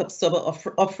a shock absorber,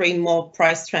 offering more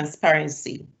price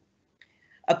transparency.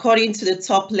 According to the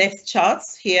top left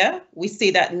charts here, we see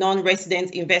that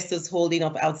non-resident investors' holding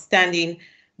of outstanding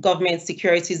government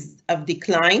securities have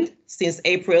declined since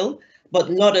April,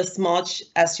 but not as much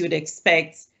as you'd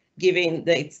expect given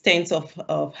the extent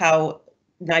of how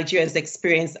Nigeria has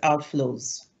experienced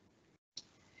outflows.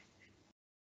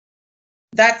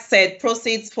 That said,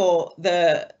 proceeds for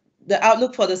the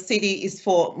outlook for the cedi is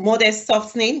for modest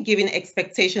softening, given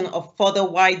expectation of further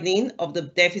widening of the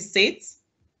deficit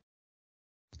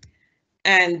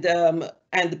and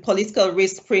the political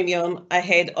risk premium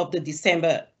ahead of the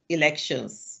December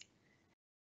elections.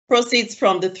 Proceeds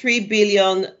from the 3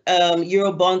 billion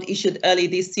euro bond issued early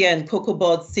this year and Cocoa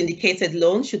Board syndicated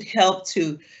loan should help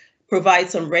to provide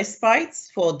some respite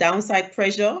for downside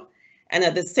pressure. And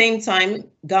at the same time,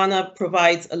 Ghana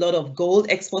provides a lot of gold,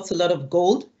 exports a lot of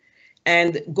gold,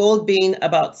 and gold being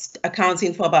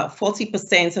accounting for about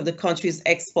 40% of the country's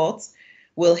exports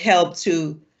will help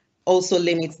to also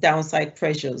limit downside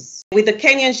pressures. With the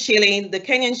Kenyan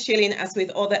shilling, as with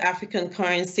other African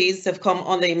currencies, have come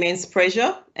under immense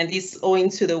pressure, and this owing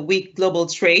to the weak global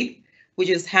trade, which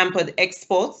has hampered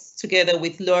exports together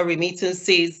with lower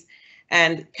remittances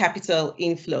and capital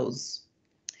inflows.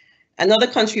 Another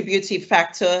contributing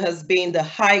factor has been the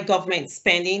high government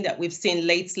spending that we've seen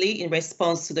lately in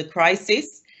response to the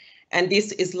crisis, and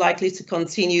this is likely to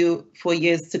continue for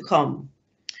years to come.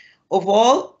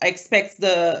 Overall, I expect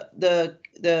the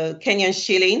Kenyan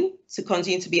shilling to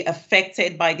continue to be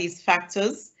affected by these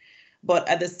factors, but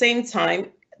at the same time,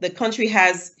 the country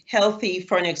has healthy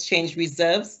foreign exchange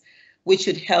reserves, which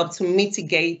should help to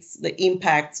mitigate the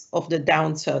impact of the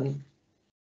downturn.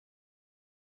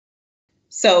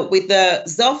 So with the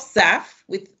ZOF-ZAF,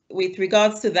 with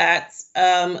regards to that,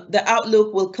 the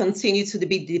outlook will continue to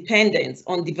be dependent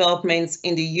on developments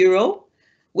in the euro,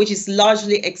 which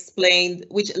largely explains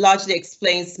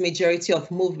majority of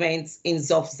movements in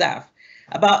ZOF-ZAF.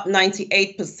 About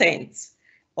 98%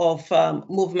 of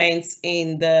movements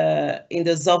in the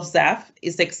ZOF-ZAF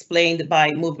is explained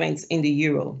by movements in the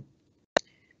euro.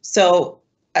 So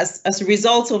as a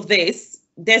result of this,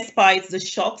 despite the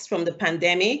shocks from the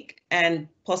pandemic and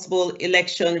possible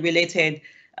election-related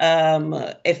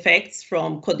effects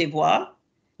from Côte d'Ivoire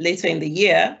later in the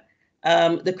year,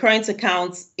 the current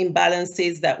account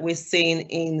imbalances that we're seeing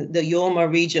in the Yoma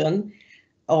region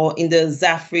or in the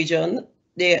ZAF region,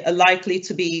 they are likely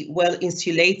to be well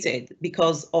insulated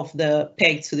because of the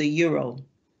peg to the euro.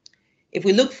 If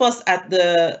we look first at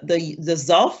the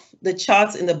ZOF, the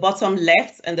charts in the bottom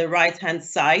left and the right-hand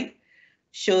side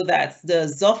show that the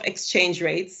ZOF exchange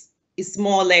rates is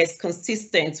more or less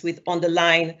consistent with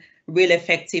underlying real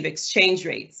effective exchange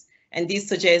rates. And this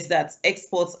suggests that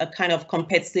exports are kind of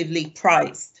competitively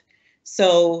priced.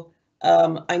 So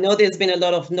I know there's been a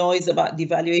lot of noise about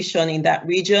devaluation in that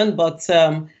region, but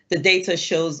the data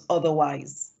shows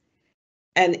otherwise.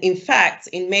 And in fact,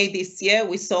 in May this year,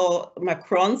 we saw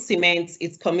Macron cement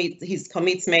his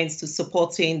commitments to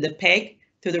supporting the PEG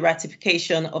through the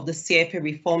ratification of the CFA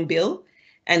reform bill,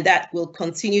 and that will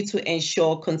continue to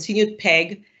ensure continued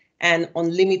PEG and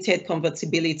unlimited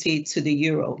convertibility to the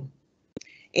euro.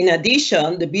 In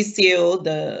addition, the BCAO,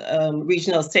 the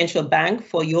Regional Central Bank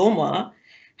for Yoma,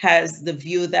 has the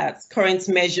view that current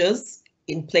measures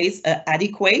in place are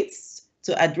adequate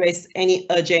to address any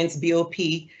urgent BOP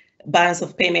balance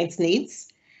of payment needs.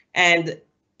 And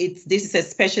this is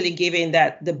especially given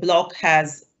that the bloc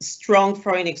has strong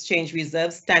foreign exchange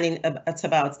reserves standing at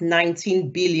about 19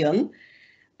 billion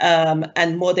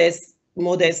and modest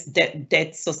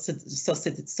debt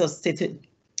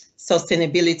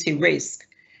sustainability risk.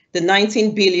 The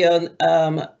 19 billion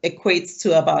equates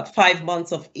to about 5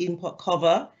 months of import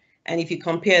cover. And if you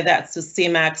compare that to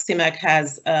CIMAC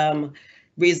has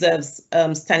reserves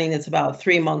standing at about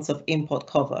 3 months of import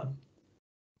cover.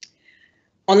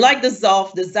 Unlike the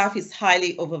ZAF is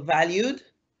highly overvalued,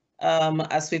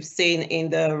 as we've seen in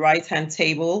the right-hand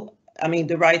table,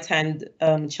 the right-hand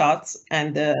charts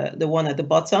and the one at the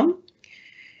bottom.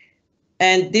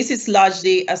 And this is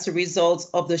largely as a result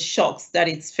of the shocks that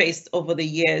it's faced over the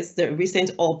years, the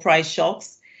recent oil price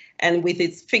shocks, and with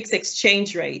its fixed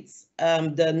exchange rates,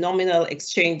 the nominal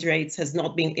exchange rates has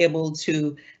not been able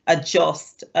to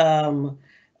adjust in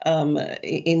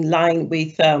line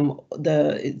with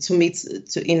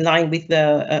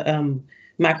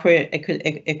macro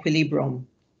equilibrium.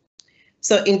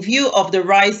 So in view of the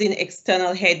rising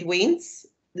external headwinds,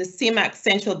 the CMAC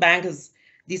central bank has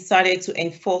decided to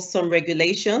enforce some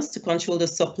regulations to control the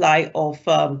supply of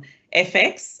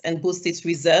FX and boost its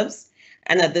reserves.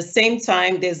 And at the same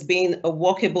time, there's been a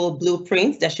workable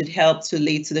blueprint that should help to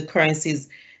lead to the currency's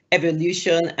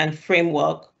evolution and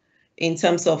framework in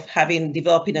terms of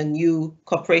developing a new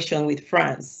cooperation with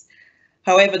France.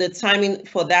 However, the timing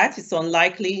for that is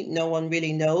unlikely. No one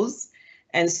really knows.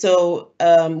 And so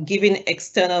given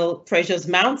external pressures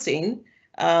mounting,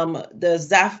 the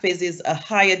ZAF faces a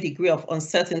higher degree of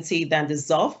uncertainty than the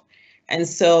ZOF. And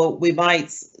so we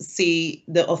might see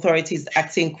the authorities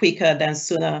acting quicker than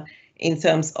sooner in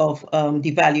terms of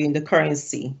devaluing the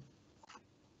currency.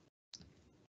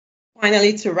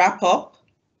 Finally, to wrap up,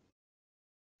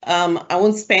 I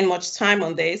won't spend much time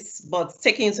on this, but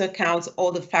taking into account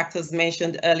all the factors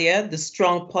mentioned earlier, the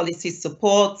strong policy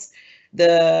support,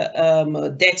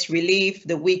 the debt relief,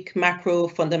 the weak macro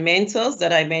fundamentals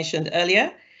that I mentioned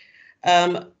earlier,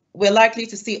 we're likely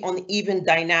to see uneven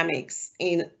dynamics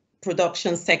in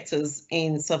production sectors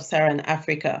in sub-Saharan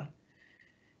Africa.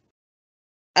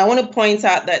 I want to point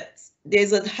out that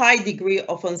there's a high degree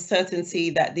of uncertainty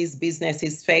that these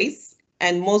businesses face,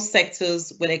 and most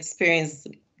sectors will experience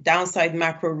downside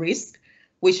macro risk,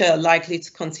 which are likely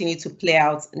to continue to play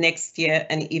out next year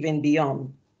and even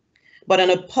beyond. But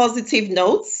on a positive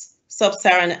note,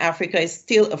 sub-Saharan Africa is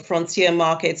still a frontier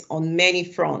market on many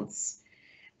fronts,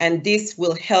 and this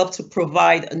will help to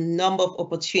provide a number of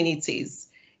opportunities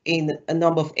in a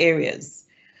number of areas.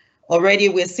 Already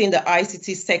we're seeing the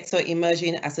ICT sector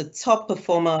emerging as a top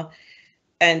performer,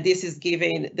 and this is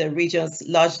giving the region's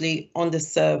largely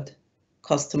underserved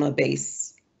customer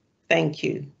base. Thank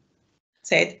you.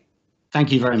 Ted?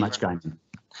 Thank you very much, Gaiman.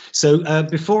 So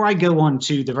before I go on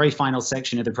to the very final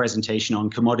section of the presentation on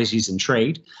commodities and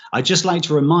trade, I'd just like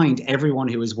to remind everyone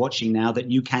who is watching now that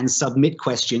you can submit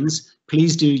questions.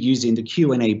 Please do using the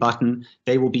Q&A button.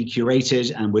 They will be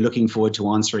curated and we're looking forward to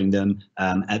answering them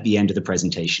at the end of the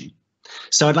presentation.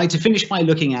 So I'd like to finish by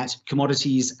looking at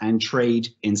commodities and trade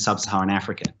in sub-Saharan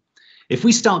Africa. If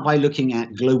we start by looking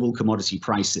at global commodity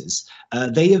prices,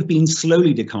 they have been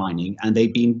slowly declining and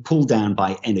they've been pulled down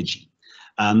by energy.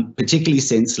 Particularly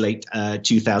since late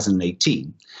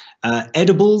 2018.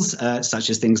 Edibles, such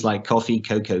as things like coffee,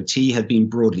 cocoa, tea, have been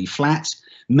broadly flat.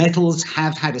 Metals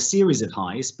have had a series of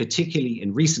highs, particularly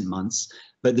in recent months,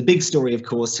 but the big story, of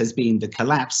course, has been the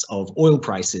collapse of oil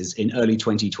prices in early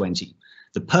 2020.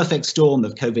 The perfect storm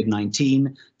of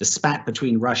COVID-19, the spat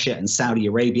between Russia and Saudi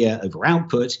Arabia over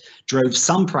output, drove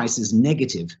some prices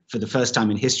negative for the first time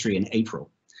in history in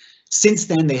April. Since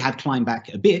then, they have climbed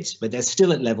back a bit, but they're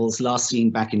still at levels last seen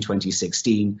back in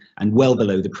 2016 and well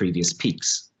below the previous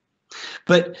peaks.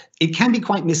 But it can be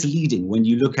quite misleading when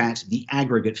you look at the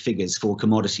aggregate figures for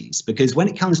commodities, because when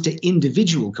it comes to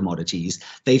individual commodities,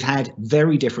 they've had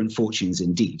very different fortunes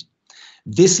indeed.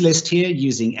 This list here,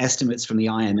 using estimates from the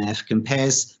IMF,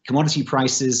 compares commodity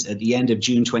prices at the end of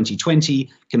June 2020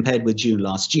 compared with June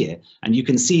last year, and you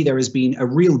can see there has been a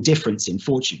real difference in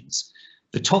fortunes.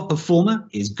 The top performer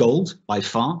is gold by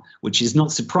far, which is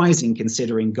not surprising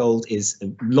considering gold is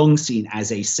long seen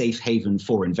as a safe haven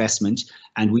for investment,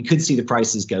 and we could see the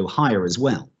prices go higher as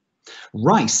well.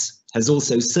 Rice has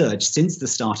also surged since the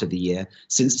start of the year,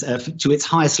 to its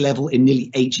highest level in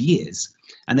nearly 8 years.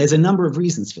 And there's a number of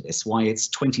reasons for this, why it's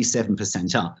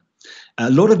 27% up. A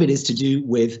lot of it is to do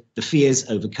with the fears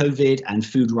over COVID and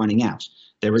food running out.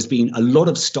 There has been a lot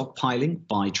of stockpiling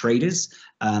by traders.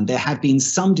 There have been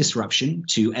some disruption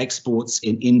to exports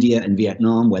in India and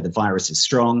Vietnam, where the virus is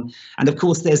strong. And of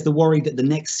course, there's the worry that the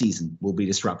next season will be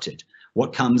disrupted.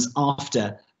 What comes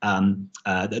after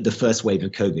the first wave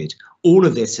of COVID? All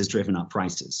of this has driven up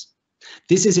prices.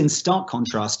 This is in stark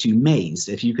contrast to maize.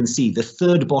 If you can see, the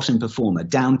third bottom performer,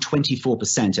 down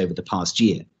 24% over the past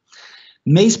year.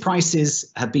 Maize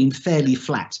prices have been fairly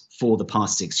flat for the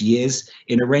past 6 years,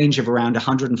 in a range of around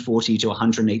 $140 to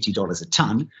 $180 a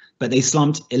ton, but they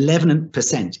slumped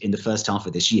 11% in the first half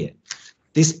of this year.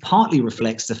 This partly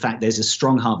reflects the fact there's a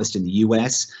strong harvest in the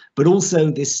US, but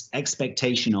also this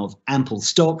expectation of ample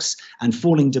stocks and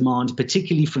falling demand,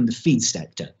 particularly from the feed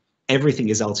sector. Everything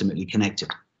is ultimately connected.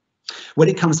 When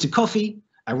it comes to coffee,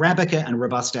 Arabica and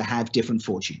Robusta have different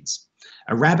fortunes.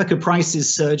 Arabica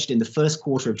prices surged in the first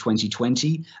quarter of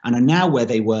 2020 and are now where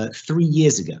they were 3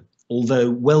 years ago, although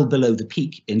well below the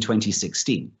peak in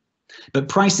 2016. But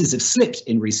prices have slipped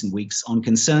in recent weeks on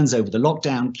concerns over the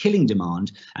lockdown killing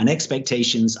demand and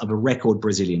expectations of a record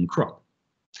Brazilian crop.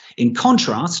 In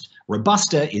contrast,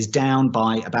 Robusta is down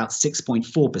by about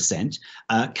 6.4%,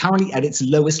 currently at its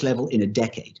lowest level in a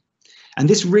decade. And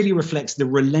this really reflects the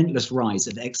relentless rise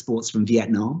of exports from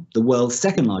Vietnam, the world's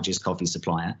second largest coffee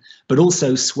supplier, but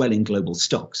also swelling global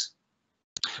stocks.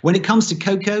 When it comes to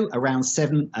cocoa, around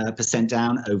 7%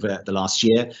 down over the last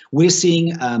year, we're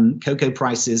seeing cocoa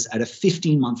prices at a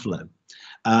 15-month low.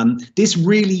 This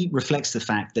really reflects the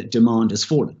fact that demand has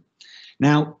fallen.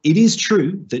 Now, it is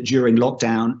true that during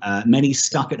lockdown, many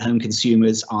stuck-at-home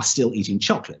consumers are still eating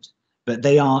chocolate, but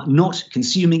they are not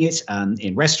consuming it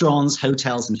in restaurants,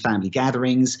 hotels, and family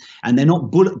gatherings, and they're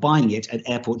not buying it at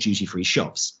airport duty-free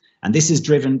shops. And this has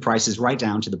driven prices right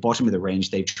down to the bottom of the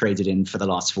range they've traded in for the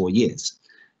last 4 years.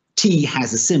 Tea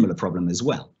has a similar problem as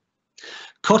well.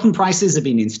 Cotton prices have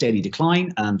been in steady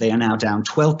decline. They are now down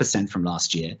 12% from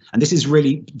last year. And this is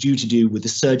really due with the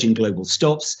surge in global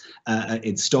stocks,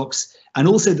 and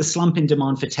also the slump in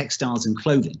demand for textiles and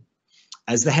clothing.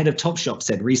 As the head of Topshop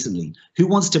said recently, who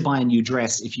wants to buy a new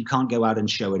dress if you can't go out and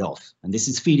show it off? And this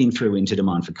is feeding through into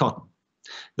demand for cotton.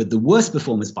 But the worst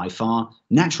performers by far,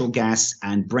 natural gas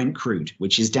and Brent crude,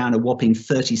 which is down a whopping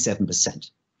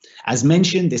 37%. As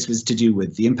mentioned, this was to do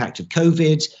with the impact of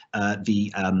COVID,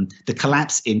 the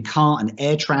collapse in car and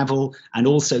air travel, and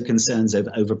also concerns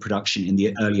over overproduction in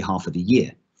the early half of the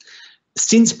year.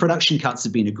 Since production cuts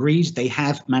have been agreed, they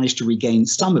have managed to regain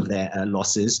some of their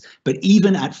losses, but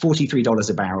even at $43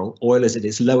 a barrel, oil is at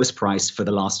its lowest price for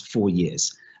the last 4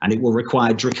 years, and it will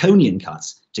require draconian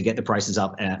cuts to get the prices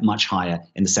up much higher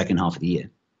in the second half of the year.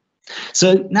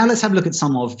 So now let's have a look at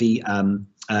some of the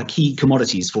key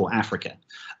commodities for Africa.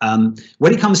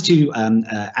 When it comes to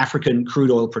African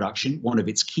crude oil production, one of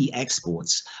its key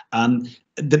exports,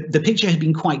 the picture had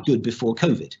been quite good before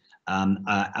COVID.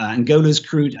 Africa's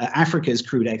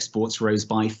crude exports rose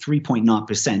by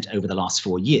 3.9% over the last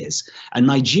 4 years, and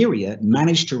Nigeria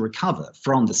managed to recover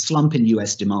from the slump in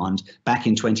US demand back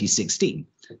in 2016.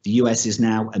 The US is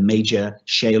now a major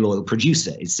shale oil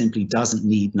producer. It simply doesn't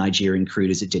need Nigerian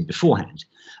crude as it did beforehand.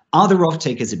 Other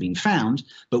off-takers have been found,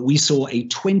 but we saw a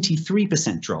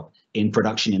 23% drop in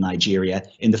production in Nigeria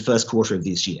in the first quarter of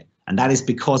this year. And that is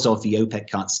because of the OPEC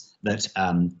cuts that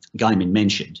Gaiman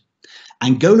mentioned.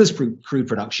 Angola's crude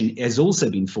production has also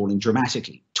been falling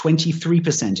dramatically,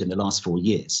 23% in the last 4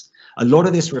 years. A lot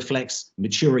of this reflects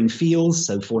maturing fields,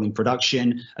 so falling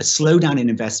production, a slowdown in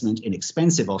investment in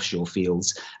expensive offshore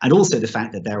fields, and also the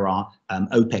fact that there are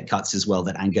OPEC cuts as well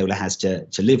that Angola has to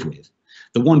live with.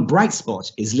 The one bright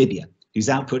spot is Libya, whose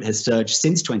output has surged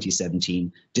since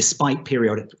 2017, despite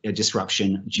periodic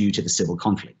disruption due to the civil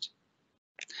conflict.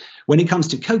 When it comes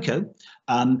to cocoa,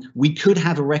 we could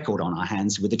have a record on our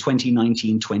hands with the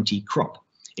 2019-20 crop.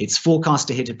 It's forecast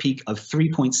to hit a peak of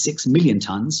 3.6 million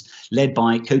tons, led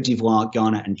by Côte d'Ivoire,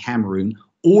 Ghana, and Cameroon,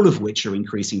 all of which are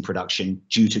increasing production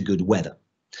due to good weather.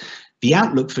 The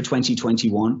outlook for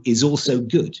 2021 is also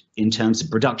good in terms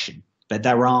of production, but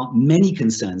there are many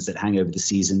concerns that hang over the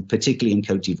season, particularly in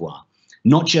Côte d'Ivoire.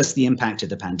 Not just the impact of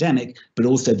the pandemic, but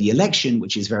also the election,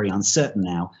 which is very uncertain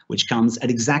now, which comes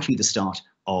at exactly the start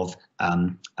of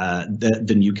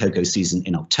the new cocoa season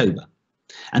in October.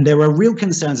 And there are real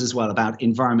concerns as well about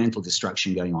environmental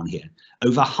destruction going on here.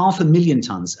 Over 500,000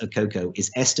 tons of cocoa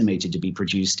is estimated to be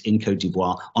produced in Côte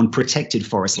d'Ivoire on protected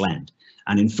forest land.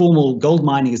 And informal gold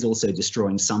mining is also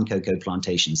destroying some cocoa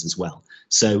plantations as well.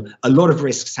 So a lot of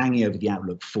risks hanging over the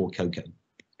outlook for cocoa.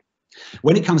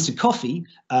 When it comes to coffee,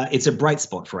 it's a bright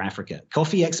spot for Africa.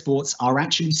 Coffee exports are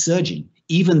actually surging,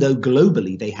 even though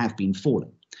globally they have been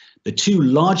falling. The two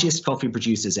largest coffee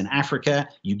producers in Africa,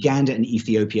 Uganda and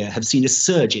Ethiopia, have seen a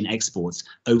surge in exports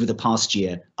over the past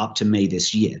year up to May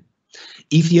this year.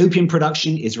 Ethiopian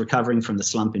production is recovering from the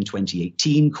slump in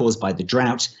 2018 caused by the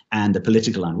drought and the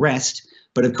political unrest.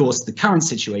 But of course, the current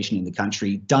situation in the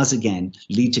country does again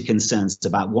lead to concerns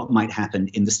about what might happen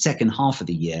in the second half of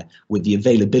the year with the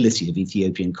availability of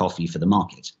Ethiopian coffee for the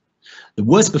market. The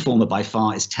worst performer by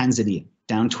far is Tanzania,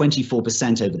 down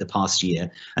 24% over the past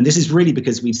year. And this is really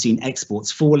because we've seen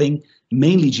exports falling,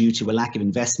 mainly due to a lack of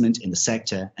investment in the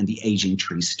sector and the aging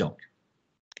tree stock.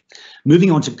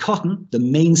 Moving on to cotton, the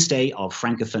mainstay of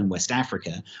Francophone West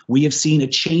Africa, we have seen a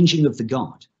changing of the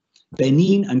guard.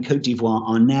 Benin and Côte d'Ivoire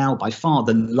are now by far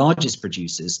the largest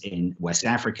producers in West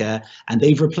Africa, and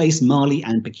they've replaced Mali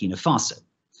and Burkina Faso.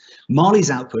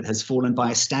 Mali's output has fallen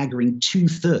by a staggering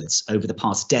 2/3 over the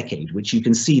past decade, which you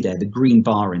can see there, the green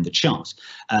bar in the chart.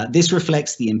 This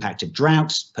reflects the impact of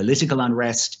drought, political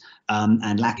unrest,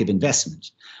 and lack of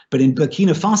investment. But in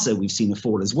Burkina Faso, we've seen a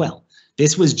fall as well.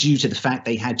 This was due to the fact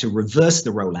they had to reverse the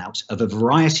rollout of a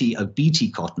variety of BT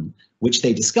cotton, which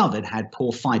they discovered had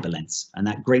poor fiber lengths, and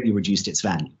that greatly reduced its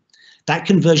value. That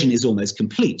conversion is almost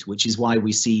complete, which is why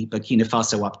we see Burkina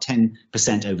Faso up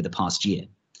 10% over the past year.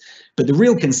 But the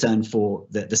real concern for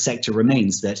the sector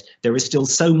remains that there is still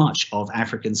so much of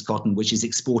African's cotton which is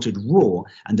exported raw,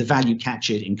 and the value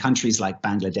captured in countries like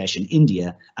Bangladesh and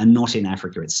India and not in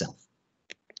Africa itself.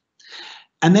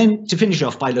 And then to finish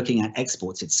off by looking at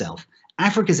exports itself,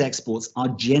 Africa's exports are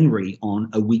generally on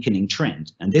a weakening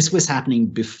trend, and this was happening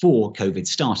before COVID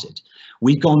started.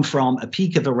 We've gone from a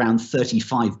peak of around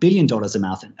 $35 billion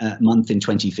a month in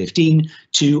 2015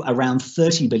 to around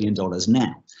 $30 billion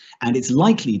now. And it's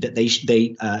likely that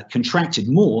they contracted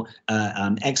more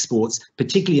exports,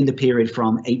 particularly in the period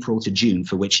from April to June,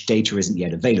 for which data isn't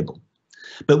yet available.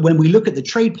 But when we look at the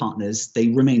trade partners, they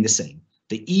remain the same.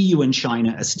 The EU and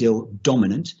China are still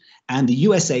dominant, and the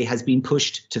USA has been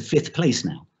pushed to 5th place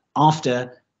now,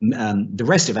 after the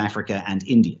rest of Africa and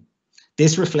India.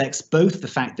 This reflects both the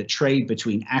fact that trade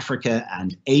between Africa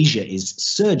and Asia is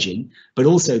surging, but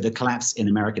also the collapse in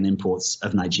American imports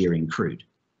of Nigerian crude.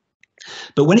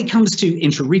 But when it comes to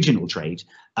intra-regional trade,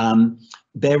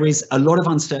 there is a lot of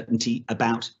uncertainty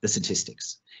about the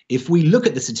statistics. If we look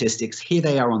at the statistics, here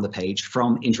they are on the page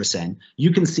from Intracen,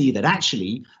 you can see that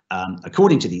actually,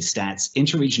 according to these stats,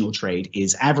 interregional trade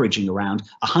is averaging around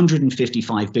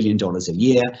 $155 billion a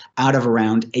year out of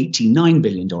around $89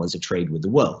 billion of trade with the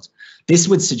world. This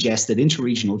would suggest that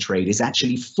interregional trade is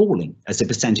actually falling as a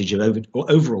percentage of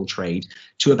overall trade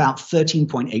to about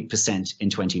 13.8% in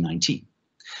 2019.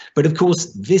 But of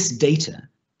course, this data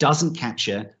doesn't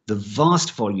capture the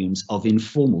vast volumes of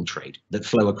informal trade that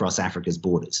flow across Africa's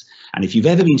borders. And if you've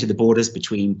ever been to the borders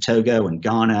between Togo and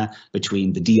Ghana,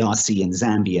 between the DRC and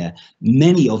Zambia,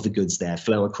 many of the goods there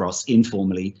flow across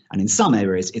informally, and in some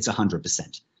areas it's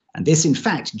 100%. And this, in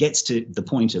fact, gets to the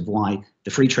point of why the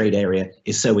free trade area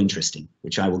is so interesting,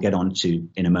 which I will get on to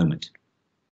in a moment.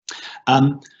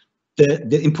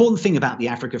 The important thing about the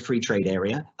Africa Free Trade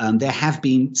Area, there have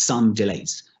been some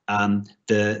delays.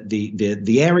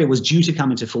 The area was due to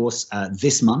come into force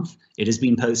this month. It has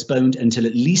been postponed until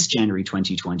at least January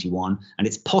 2021, and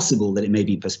it's possible that it may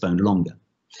be postponed longer.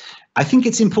 I think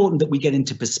it's important that we get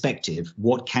into perspective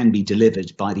what can be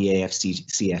delivered by the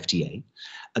AFCFTA.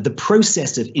 The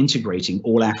process of integrating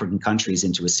all African countries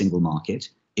into a single market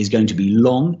is going to be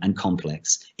long and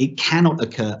complex. It cannot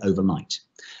occur overnight.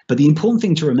 But the important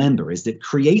thing to remember is that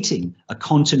creating a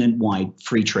continent-wide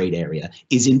free trade area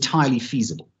is entirely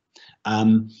feasible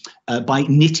by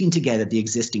knitting together the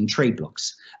existing trade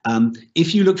blocks.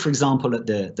 If you look, for example, at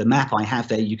the map I have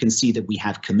there, you can see that we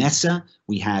have COMESA,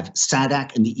 we have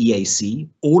SADC and the EAC,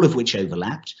 all of which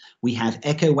overlapped. We have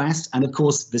ECOWAS and, of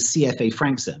course, the CFA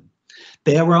Franc Zone.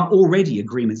 There are already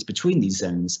agreements between these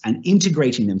zones, and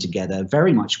integrating them together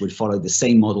very much would follow the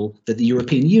same model that the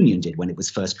European Union did when it was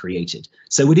first created.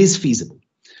 So it is feasible.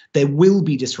 There will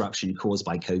be disruption caused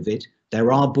by COVID.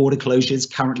 There are border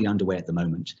closures currently underway at the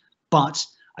moment. But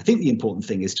I think the important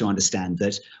thing is to understand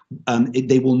that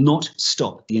they will not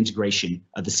stop the integration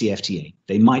of the CFTA.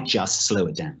 They might just slow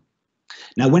it down.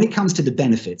 Now, when it comes to the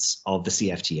benefits of the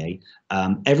CFTA,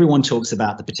 everyone talks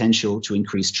about the potential to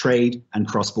increase trade and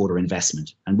cross-border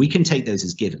investment, and we can take those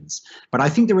as givens. But I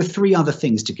think there are three other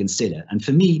things to consider, and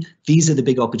for me, these are the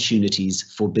big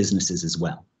opportunities for businesses as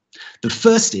well. The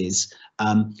first is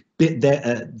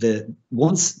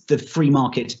once the free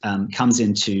market comes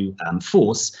into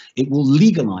force, it will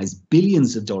legalize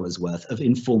billions of dollars worth of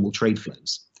informal trade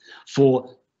flows.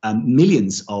 For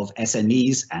millions of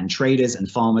SMEs and traders and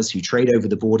farmers who trade over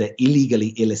the border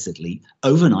illegally, illicitly,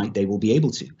 overnight they will be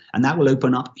able to. And that will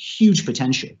open up huge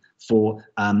potential for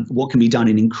what can be done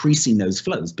in increasing those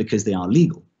flows because they are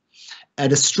legal.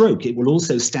 At a stroke, it will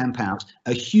also stamp out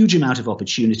a huge amount of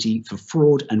opportunity for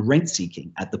fraud and rent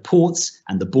seeking at the ports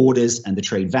and the borders and the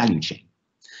trade value chain.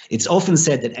 It's often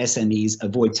said that SMEs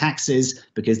avoid taxes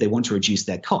because they want to reduce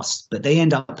their costs, but they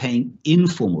end up paying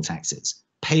informal taxes,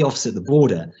 payoffs at the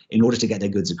border in order to get their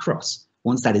goods across.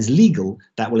 Once that is legal,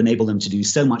 that will enable them to do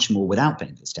so much more without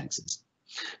paying those taxes.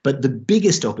 But the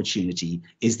biggest opportunity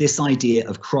is this idea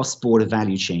of cross-border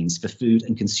value chains for food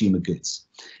and consumer goods.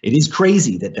 It is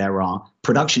crazy that there are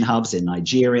production hubs in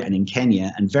Nigeria and in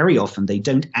Kenya, and very often they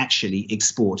don't actually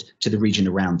export to the region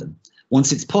around them.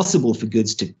 Once it's possible for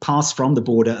goods to pass from the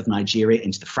border of Nigeria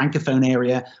into the Francophone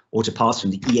area or to pass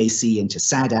from the EAC into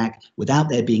SADC without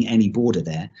there being any border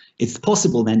there, it's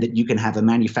possible then that you can have a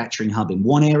manufacturing hub in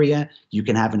one area, you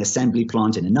can have an assembly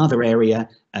plant in another area,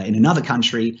 in another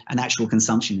country, and actual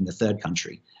consumption in the third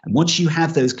country. And once you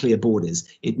have those clear borders,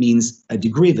 it means a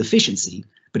degree of efficiency,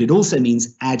 but it also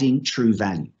means adding true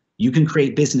value. You can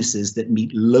create businesses that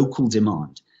meet local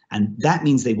demand, and that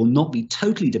means they will not be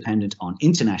totally dependent on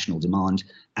international demand,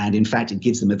 and in fact, it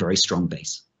gives them a very strong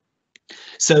base.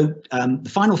 So the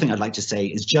final thing I'd like to say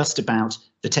is just about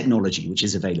the technology which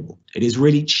is available. It is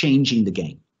really changing the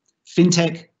game.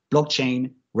 Fintech,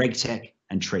 blockchain, regtech,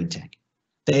 and trade tech.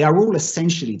 They are all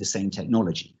essentially the same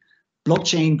technology.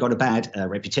 Blockchain got a bad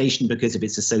reputation because of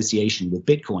its association with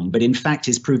Bitcoin, but in fact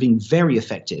is proving very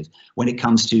effective when it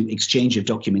comes to exchange of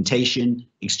documentation,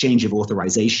 exchange of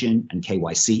authorization, and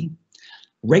KYC.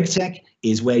 RegTech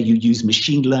is where you use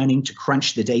machine learning to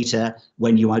crunch the data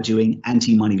when you are doing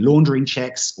anti-money laundering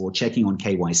checks or checking on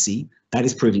KYC. That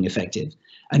is proving effective.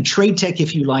 And trade tech,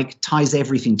 if you like, ties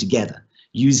everything together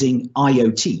using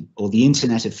IoT, or the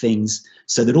Internet of Things,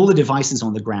 so that all the devices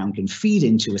on the ground can feed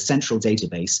into a central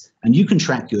database and you can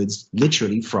track goods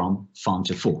literally from farm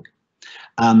to fork.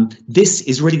 This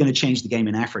is really going to change the game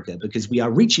in Africa, because we are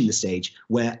reaching the stage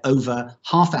where over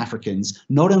half Africans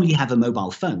not only have a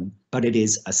mobile phone, but it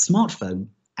is a smartphone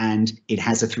and it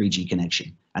has a 3G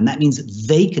connection. And that means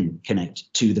they can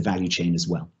connect to the value chain as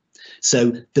well.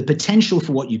 So the potential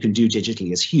for what you can do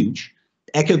digitally is huge.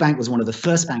 Ecobank was one of the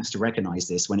first banks to recognize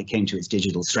this when it came to its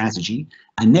digital strategy.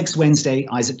 And next Wednesday,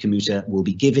 Isaac Kamuta will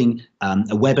be giving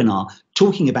a webinar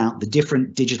talking about the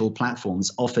different digital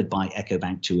platforms offered by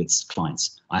Ecobank to its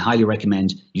clients. I highly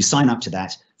recommend you sign up to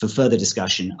that for further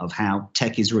discussion of how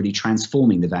tech is really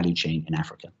transforming the value chain in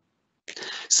Africa.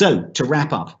 So to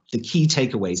wrap up, the key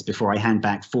takeaways before I hand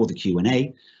back for the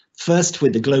Q&A. First,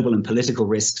 with the global and political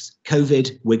risks,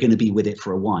 COVID, we're going to be with it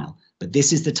for a while, but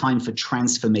this is the time for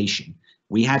transformation.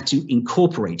 We have to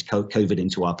incorporate COVID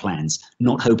into our plans,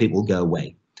 not hope it will go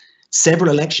away. Several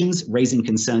elections raising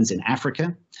concerns in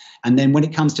Africa. And then when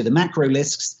it comes to the macro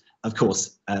risks, of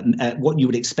course, what you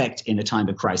would expect in a time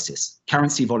of crisis: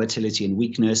 currency volatility and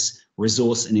weakness,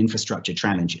 resource and infrastructure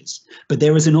challenges. But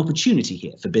there is an opportunity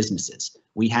here for businesses.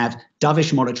 We have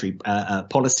dovish monetary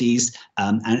policies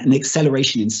and an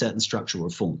acceleration in certain structural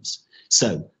reforms.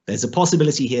 So there's a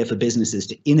possibility here for businesses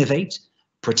to innovate,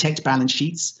 protect balance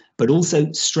sheets, but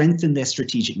also strengthen their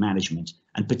strategic management,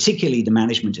 and particularly the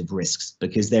management of risks,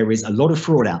 because there is a lot of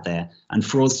fraud out there and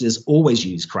fraudsters always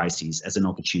use crises as an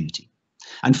opportunity.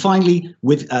 And finally,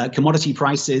 with commodity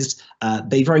prices,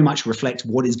 they very much reflect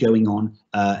what is going on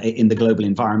in the global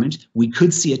environment. We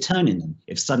could see a turn in them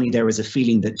if suddenly there is a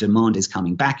feeling that demand is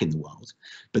coming back in the world.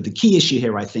 But the key issue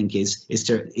here, I think, is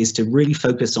to really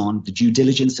focus on the due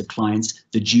diligence of clients,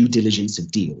 the due diligence of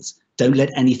deals. Don't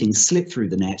let anything slip through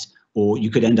the net, or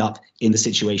you could end up in the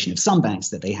situation of some banks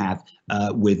that they have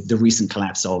with the recent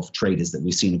collapse of traders that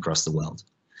we've seen across the world.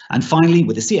 And finally,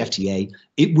 with the CFTA,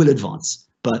 it will advance,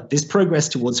 but this progress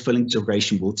towards full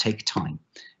integration will take time.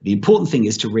 The important thing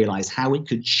is to realize how it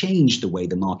could change the way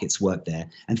the markets work there,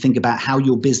 and think about how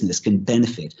your business can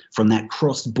benefit from that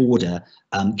cross-border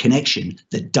connection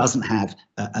that doesn't have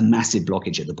a massive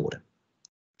blockage at the border.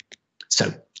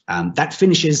 So that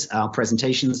finishes our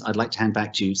presentations. I'd like to hand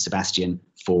back to Sebastian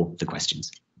for the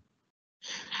questions.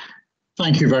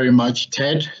 Thank you very much,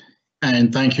 Ted,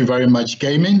 and thank you very much,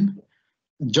 Gaimin.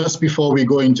 Just before we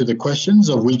go into the questions,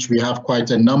 of which we have quite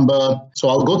a number, so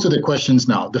I'll go to the questions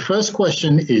now. The first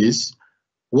question is,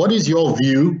 what is your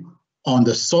view on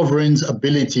the sovereign's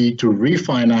ability to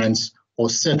refinance or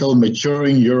settle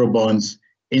maturing Eurobonds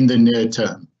in the near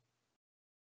term?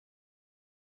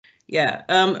 Yeah,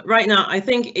 right now, I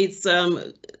think it's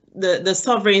the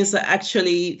sovereigns are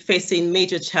actually facing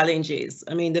major challenges.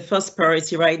 I mean, the first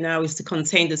priority right now is to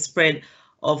contain the spread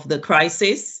of the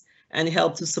crisis and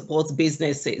help to support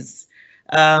businesses.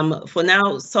 For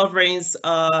now, sovereigns,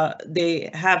 they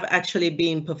have actually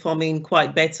been performing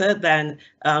quite better than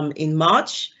in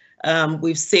March.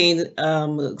 We've seen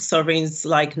sovereigns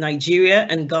like Nigeria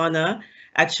and Ghana,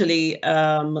 actually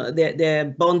their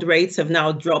bond rates have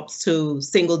now dropped to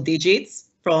single digits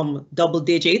from double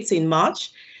digits in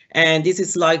March. And this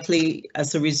is likely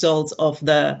as a result of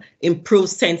the improved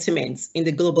sentiments in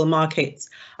the global markets.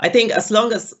 I think as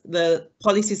long as the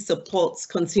policy support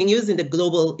continues in the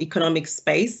global economic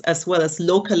space, as well as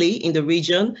locally in the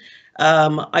region,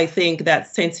 I think that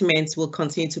sentiments will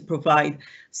continue to provide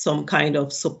some kind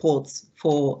of support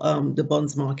for the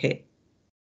bonds market.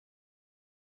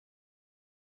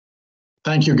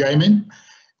 Thank you, Gaimin.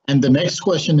 And the next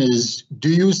question is, do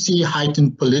you see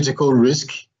heightened political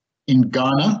risk in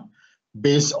Ghana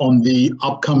based on the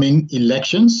upcoming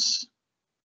elections?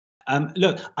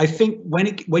 Look, I think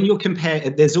when you're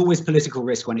comparing, there's always political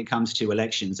risk when it comes to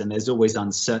elections, and there's always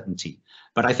uncertainty.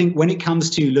 But I think when it comes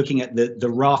to looking at the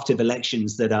raft of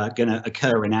elections that are going to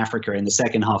occur in Africa in the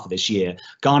second half of this year,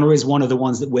 Ghana is one of the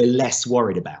ones that we're less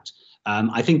worried about.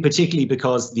 I think particularly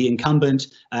because the incumbent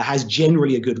has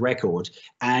generally a good record,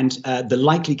 and the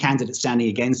likely candidate standing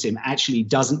against him actually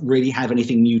doesn't really have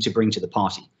anything new to bring to the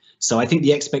party. So I think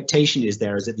the expectation is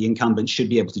that the incumbent should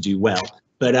be able to do well.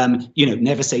 But, you know,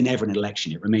 never say never in an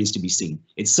election. It remains to be seen.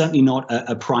 It's certainly not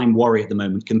a prime worry at the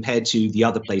moment compared to the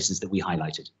other places that we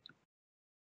highlighted.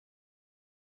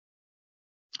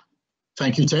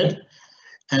 Thank you, Ted.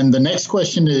 And the next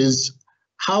question is,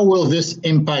 how will this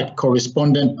impact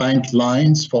correspondent bank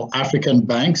lines for African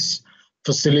banks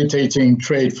facilitating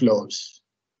trade flows?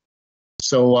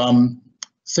 So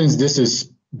since this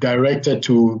is directed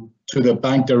to the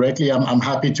bank directly, I'm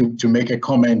happy to make a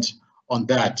comment on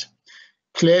that.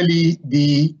 Clearly,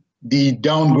 the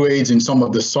downgrades in some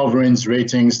of the sovereigns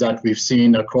ratings that we've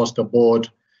seen across the board,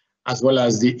 as well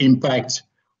as the impact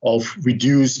of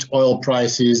reduced oil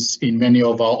prices in many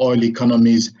of our oil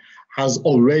economies, has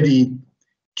already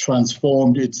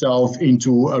transformed itself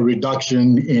into a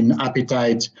reduction in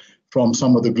appetite from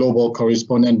some of the global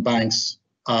correspondent banks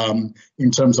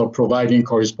in terms of providing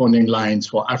corresponding lines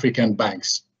for African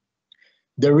banks.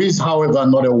 There is, however,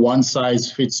 not a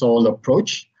one-size-fits-all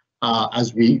approach,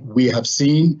 as we have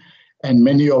seen, and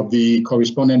many of the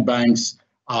correspondent banks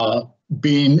are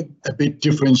being a bit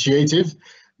differentiative.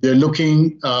 They're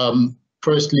looking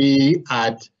firstly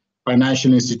at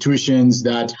financial institutions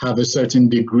that have a certain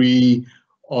degree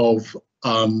of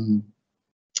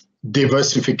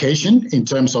diversification in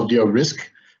terms of their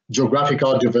risk,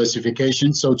 geographical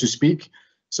diversification, so to speak.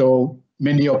 So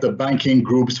many of the banking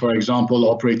groups, for example,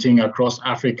 operating across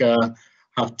Africa,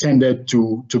 have tended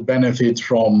to benefit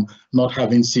from not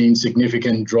having seen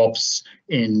significant drops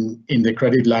in the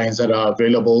credit lines that are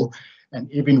available.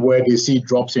 And even where they see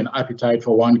drops in appetite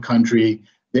for one country,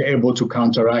 they're able to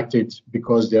counteract it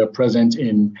because they're present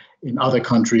in other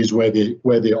countries where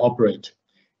they operate.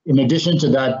 In addition to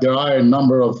that, there are a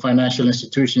number of financial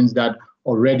institutions that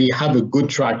already have a good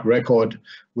track record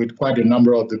with quite a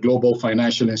number of the global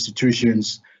financial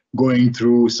institutions going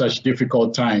through such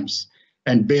difficult times.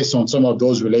 And based on some of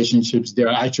those relationships, they're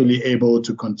actually able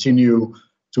to continue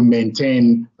to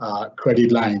maintain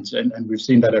credit lines. And we've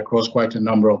seen that across quite a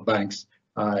number of banks,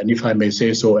 and if I may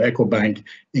say so, Ecobank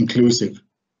inclusive.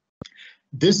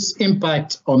 This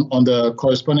impact on the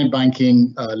correspondent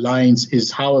banking lines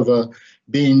is, however,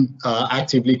 being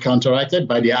actively counteracted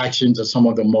by the actions of some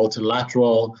of the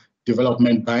multilateral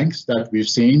development banks that we've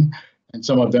seen. And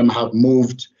some of them have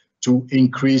moved to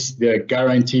increase their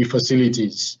guarantee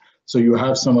facilities. So you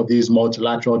have some of these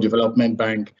multilateral development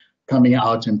banks coming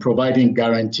out and providing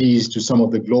guarantees to some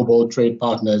of the global trade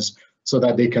partners so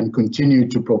that they can continue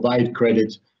to provide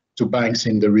credit to banks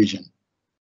in the region.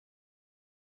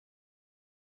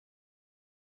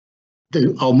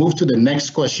 I'll move to the next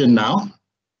question now.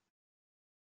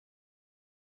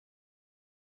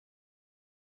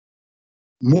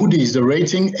 Moody's, the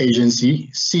rating agency,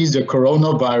 sees the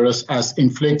coronavirus as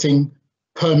inflicting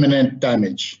permanent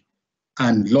damage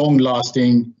and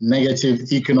long-lasting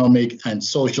negative economic and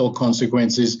social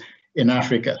consequences in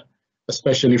Africa,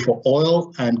 especially for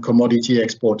oil and commodity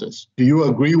exporters. Do you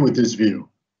agree with this view?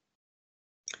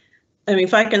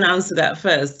 If I can answer that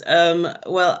first.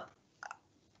 Well,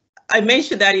 I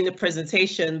mentioned that in the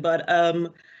presentation, but I'm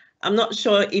not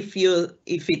sure if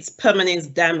it's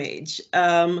permanent damage.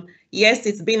 Yes,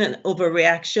 it's been an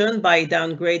overreaction by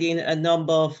downgrading a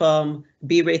number of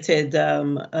B-rated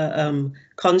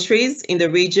countries in the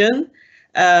region.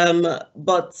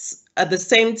 But at the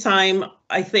same time,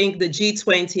 I think the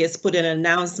G20 has put an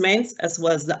announcement, as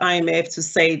well as the IMF, to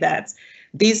say that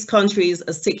these countries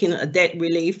are seeking a debt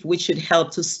relief, which should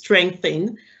help to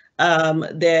strengthen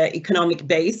their economic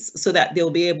base so that they'll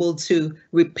be able to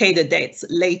repay the debts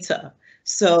later.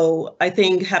 So I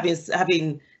think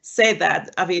having said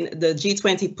that, having the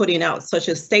G20 putting out such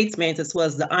a statement, as well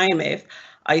as the IMF,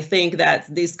 I think that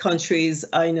these countries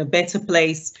are in a better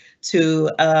place to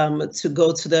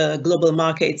go to the global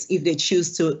markets if they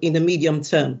choose to in the medium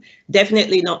term.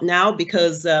 Definitely not now,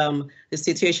 because the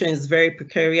situation is very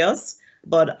precarious.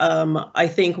 But I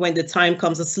think when the time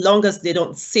comes, as long as they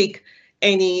don't seek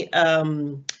any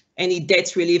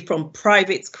debt relief from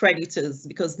private creditors,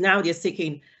 because now they're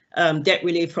seeking debt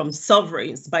relief from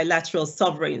sovereigns, bilateral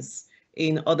sovereigns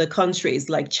in other countries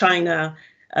like China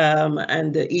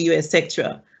and the EU,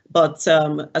 etc. But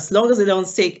as long as they don't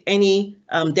seek any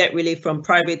debt relief from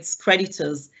private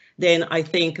creditors, then I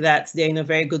think that they're in a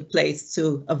very good place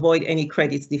to avoid any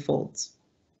credit defaults.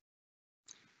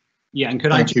 Yeah, and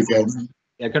could Thank you,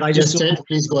 I just Ted,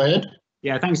 please go ahead.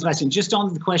 Yeah, thanks, Sebastian. Just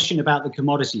on the question about the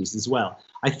commodities as well,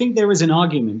 I think there is an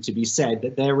argument to be said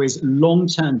that there is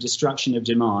long-term destruction of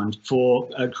demand for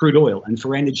crude oil and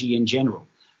for energy in general.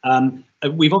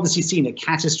 We've obviously seen a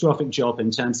catastrophic drop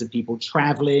in terms of people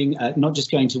traveling, not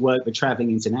just going to work, but traveling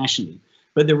internationally.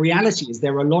 But the reality is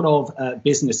there are a lot of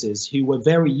businesses who were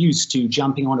very used to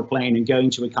jumping on a plane and going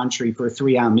to a country for a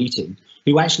 3-hour meeting,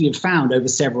 who actually have found over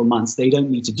several months they don't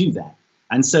need to do that.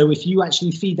 And so if you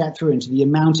actually feed that through into the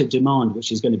amount of demand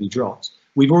which is going to be dropped,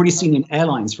 we've already seen in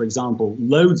airlines, for example,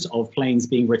 loads of planes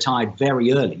being retired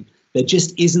very early. There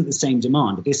just isn't the same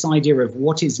demand. This idea of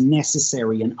what is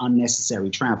necessary and unnecessary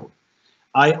travel.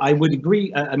 I would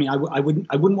agree. I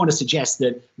wouldn't want to suggest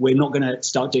that we're not going to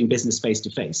start doing business face to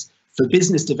face. For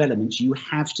business development, you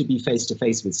have to be face to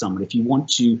face with someone if you want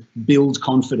to build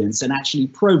confidence and actually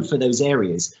probe for those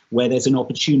areas where there's an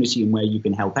opportunity and where you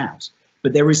can help out.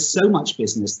 But there is so much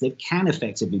business that can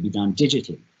effectively be done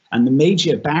digitally. And the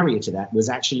major barrier to that was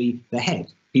actually the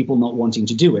head, people not wanting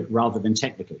to do it rather than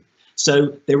technically.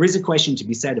 So there is a question to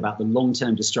be said about the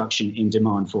long-term destruction in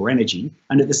demand for energy.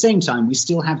 And at the same time, we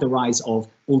still have the rise of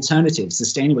alternative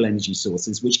sustainable energy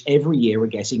sources, which every year are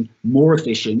getting more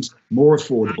efficient, more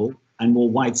affordable, and more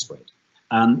widespread.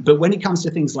 But when it comes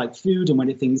to things like food and when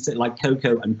it things like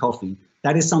cocoa and coffee,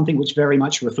 that is something which very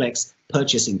much reflects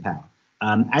purchasing power.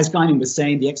 As Guinan was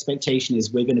saying, the expectation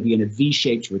is we're going to be in a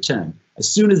V-shaped return. As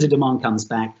soon as the demand comes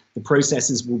back, the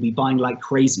processors will be buying like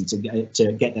crazy to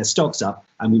get their stocks up,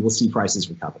 and we will see prices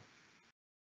recover.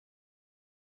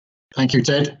 Thank you,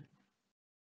 Ted.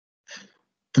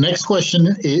 The next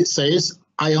question says,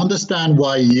 I understand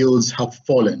why yields have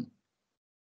fallen.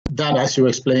 That, as you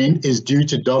explained, is due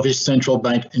to dovish central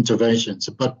bank interventions.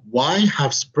 But why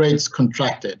have spreads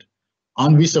contracted?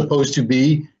 Aren't we supposed to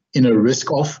be in a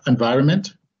risk-off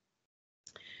environment?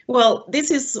 Well,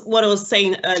 this is what I was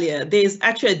saying earlier. There's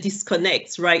actually a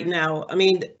disconnect right now. I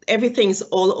mean, everything's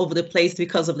all over the place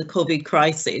because of the COVID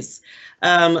crisis.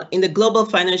 In the global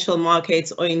financial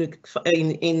markets or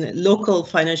in local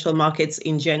financial markets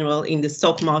in general, in the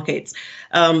stock markets,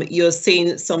 you're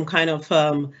seeing some kind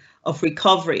of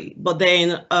recovery. But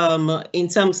then in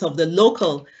terms of the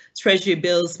local treasury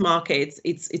bills markets,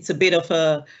 it's a bit of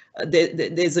a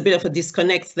there's a bit of a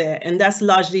disconnect there, and that's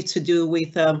largely to do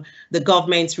with the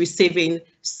government receiving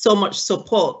so much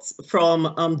support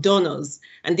from donors,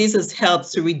 and this has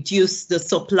helped to reduce the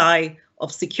supply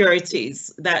of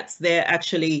securities that they're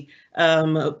actually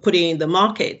putting in the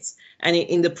markets. And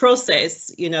in the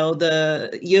process, you know,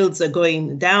 the yields are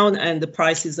going down and the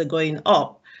prices are going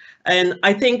up. And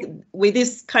I think with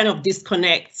this kind of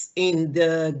disconnect in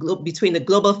between the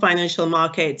global financial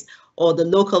markets or the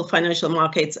local financial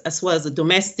markets as well as the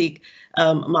domestic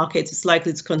market is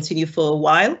likely to continue for a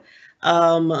while,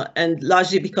 and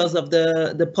largely because of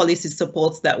the policy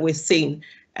supports that we're seeing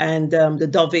and the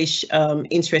dovish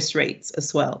interest rates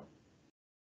as well.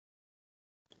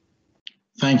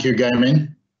 Thank you,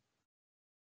 Gaimin.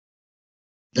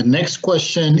 The next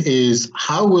question is,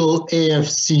 how will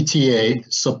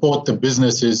AFCTA support the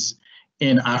businesses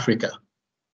in Africa?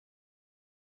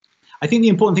 I think the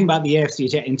important thing about the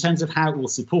AFCTA in terms of how it will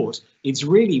support, it's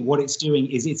really what it's doing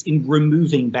is it's in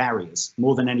removing barriers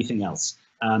more than anything else.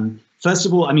 First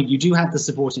of all, I mean, you do have the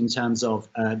support in terms of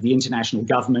the international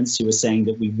governments who are saying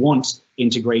that we want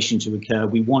integration to occur,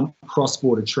 we want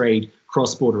cross-border trade,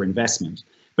 cross-border investment.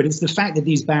 But it's the fact that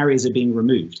these barriers are being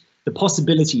removed, the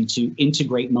possibility to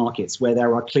integrate markets where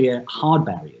there are clear hard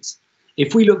barriers.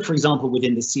 If we look, for example,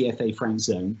 within the CFA franc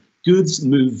zone, goods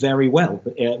move very well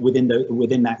within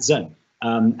that zone.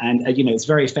 You know, it's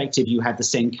very effective. You have the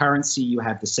same currency, you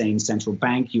have the same central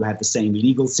bank, you have the same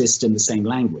legal system, the same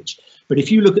language. But if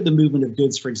you look at the movement of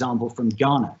goods, for example, from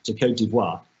Ghana to Cote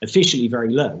d'Ivoire, officially very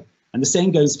low. And the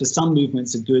same goes for some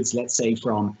movements of goods, let's say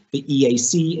from the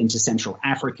EAC into Central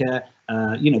Africa.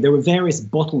 You know, there were various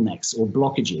bottlenecks or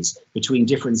blockages between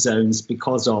different zones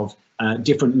because of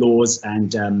different laws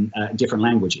and different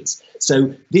languages.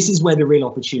 So this is where the real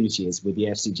opportunity is with the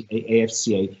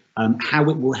AFCTA, how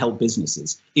it will help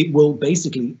businesses. It will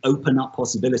basically open up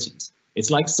possibilities. It's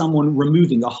like someone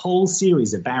removing a whole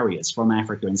series of barriers from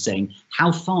Africa and saying,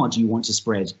 how far do you want to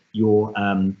spread your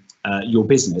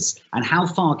business, and how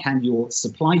far can your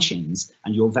supply chains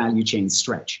and your value chains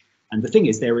stretch? And the thing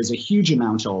is, there is a huge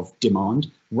amount of demand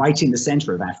right in the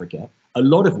center of Africa, a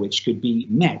lot of which could be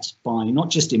met by not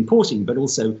just importing, but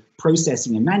also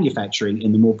processing and manufacturing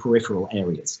in the more peripheral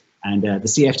areas. And the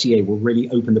CFTA will really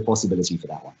open the possibility for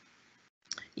that one.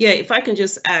 Yeah, if I can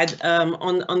just add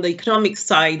on the economic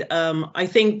side, I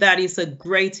think that is a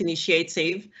great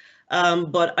initiative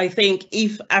But I think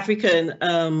if African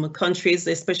countries,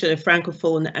 especially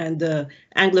Francophone and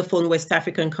Anglophone West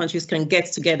African countries, can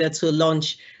get together to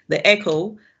launch the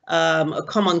ECO, a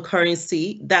common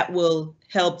currency that will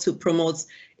help to promote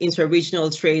inter-regional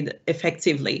trade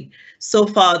effectively. So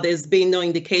far, there's been no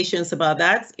indications about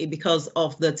that because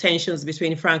of the tensions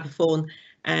between Francophone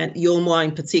and YOMOA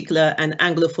in particular and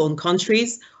Anglophone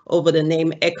countries over the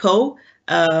name ECO.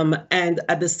 And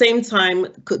at the same time,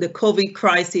 the COVID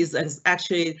crisis has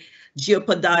actually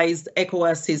jeopardized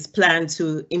ECOWAS's plan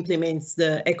to implement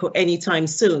the ECO anytime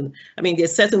soon. I mean,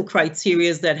 there's certain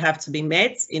criteria that have to be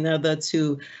met in order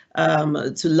to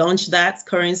launch that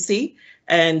currency.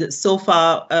 And so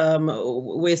far,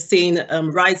 we're seeing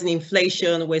rising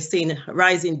inflation, we're seeing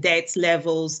rising debt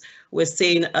levels, we're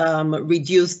seeing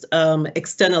reduced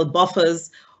external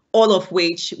buffers, all of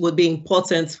which would be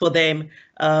important for them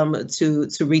to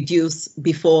reduce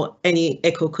before any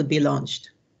ECO could be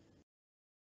launched.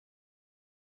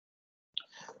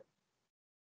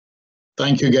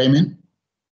 Thank you, Gaimin.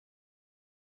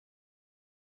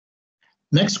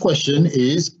 Next question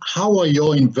is, how are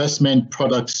your investment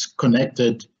products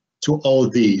connected to all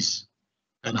these?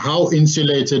 And how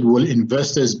insulated will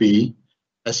investors be,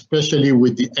 especially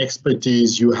with the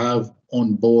expertise you have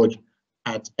on board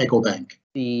at Ecobank?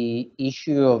 The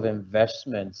issue of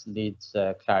investments needs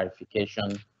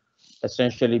clarification,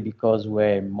 essentially because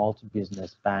we're a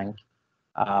multi-business bank.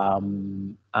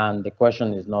 And the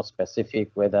question is not specific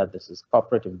whether this is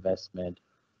corporate investment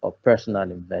or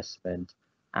personal investment,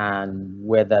 and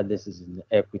whether this is in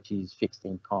equities, fixed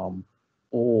income,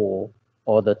 or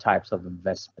other types of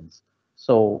investments.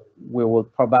 So we will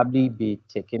probably be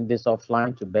taking this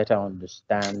offline to better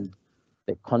understand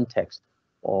the context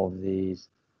of this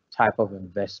type of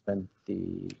investment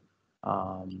the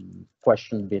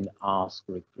question being asked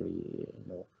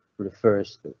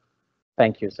refers to.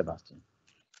 Thank you, Sebastian.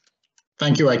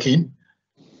 Thank you, Akin.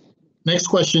 Next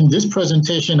question. This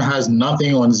presentation has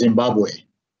nothing on Zimbabwe.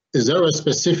 Is there a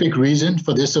specific reason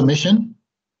for this omission?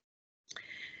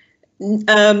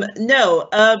 No,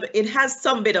 it has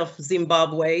some bit of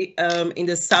Zimbabwe in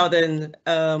the Southern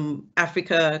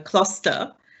Africa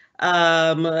cluster,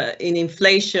 in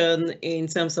inflation, in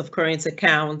terms of current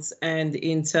accounts, and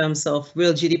in terms of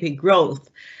real GDP growth.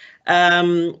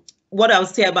 What I would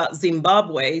say about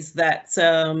Zimbabwe is that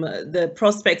the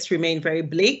prospects remain very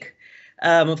bleak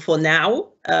for now.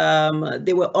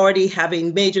 They were already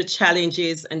having major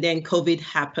challenges, and then COVID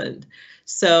happened.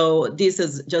 So this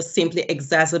has just simply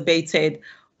exacerbated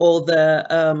all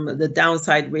the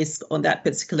downside risk on that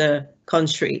particular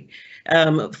country.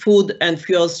 Food and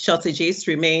fuel shortages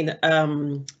remain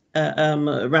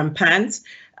rampant.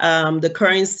 The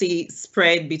currency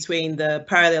spread between the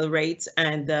parallel rates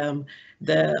and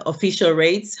the official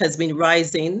rates has been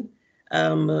rising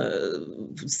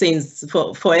since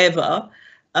forever.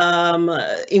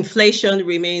 Inflation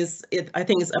remains, I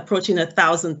think it's approaching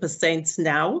 1,000%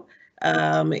 now.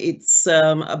 It's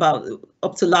about,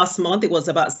 up to last month, it was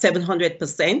about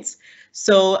 700%.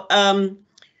 So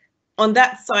on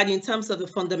that side, in terms of the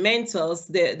fundamentals,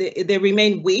 they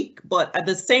remain weak, but at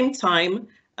the same time,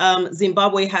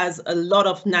 Zimbabwe has a lot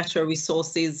of natural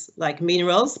resources like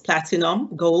minerals, platinum,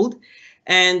 gold,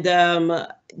 and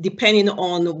depending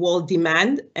on world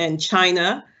demand and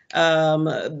China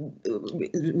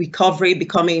recovery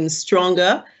becoming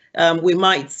stronger, we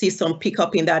might see some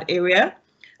pickup in that area.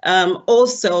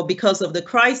 Also, because of the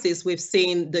crisis, we've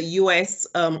seen the US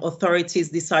authorities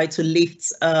decide to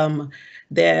lift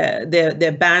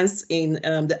their bans in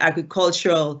the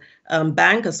agricultural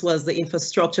bank as well as the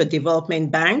infrastructure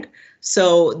development bank.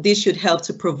 So this should help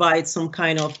to provide some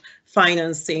kind of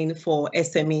financing for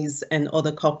SMEs and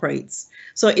other corporates.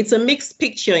 So it's a mixed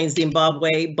picture in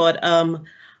Zimbabwe, but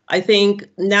I think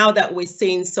now that we're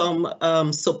seeing some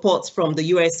support from the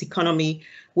US economy,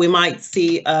 we might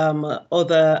see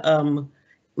other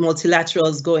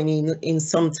multilaterals going in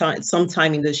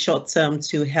sometime in the short term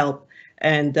to help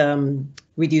and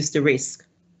reduce the risk.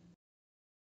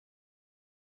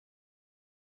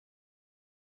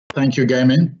 Thank you,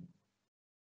 Gaimin.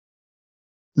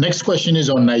 Next question is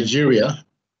on Nigeria.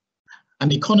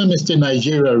 An economist in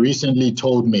Nigeria recently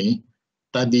told me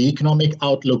that the economic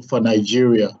outlook for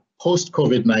Nigeria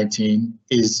post-COVID-19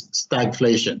 is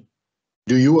stagflation.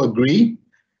 Do you agree?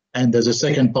 And there's a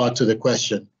second part to the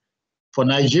question. For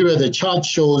Nigeria, the chart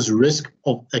shows risk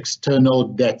of external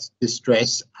debt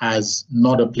distress as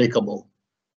not applicable.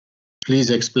 Please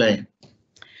explain.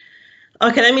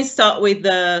 Okay, let me start with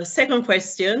the second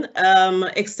question.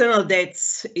 External debt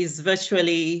is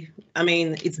virtually,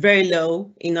 it's very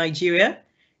low in Nigeria.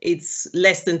 It's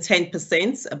less than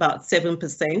 10%, about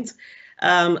 7%.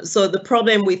 So the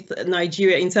problem with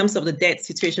Nigeria in terms of the debt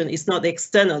situation is not the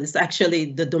external, it's actually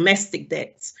the domestic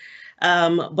debt.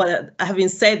 But having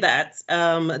said that,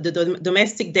 the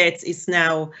domestic debt is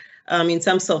now, in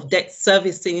terms of debt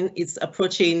servicing, it's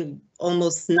approaching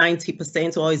almost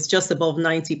 90%, or it's just above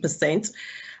 90%.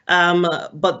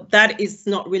 But that is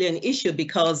not really an issue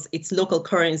because it's local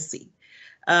currency.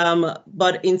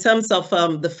 But in terms of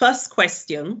the first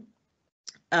question,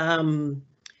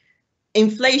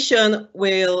 inflation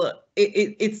will,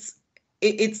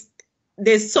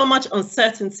 there's so much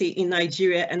uncertainty in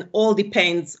Nigeria, and all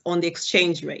depends on the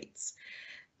exchange rates.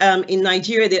 In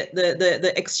Nigeria,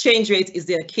 the exchange rate is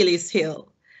the Achilles heel.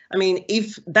 I mean,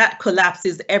 if that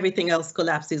collapses, everything else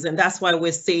collapses, and that's why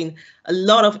we're seeing a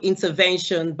lot of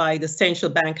intervention by the central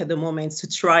bank at the moment to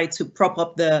try to prop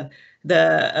up the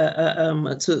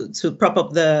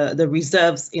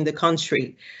reserves in the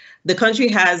country. The country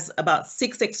has about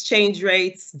 6 exchange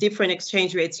rates, different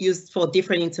exchange rates used for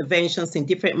different interventions in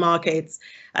different markets.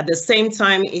 At the same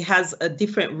time, it has a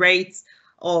different rate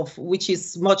of which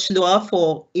is much lower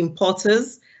for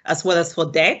importers as well as for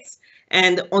debts.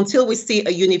 And until we see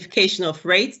a unification of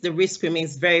rates, the risk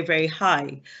remains very, very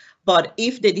high. But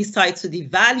if they decide to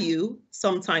devalue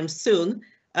sometime soon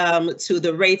to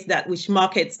the rate that which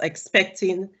markets are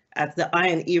expecting at the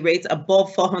I&E rate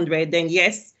above 400, then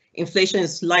yes, inflation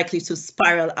is likely to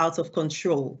spiral out of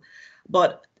control.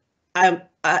 But I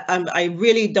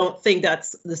really don't think that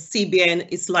the CBN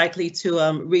is likely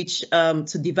to reach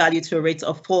to devalue to a rate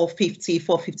of 450,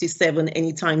 457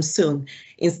 anytime soon.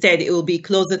 Instead, it will be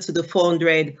closer to the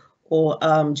 400 or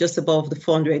just above the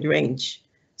 400 range.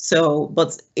 So,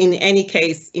 but in any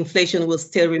case, inflation will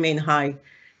still remain high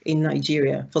in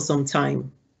Nigeria for some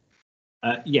time.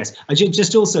 Yes,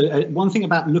 just also one thing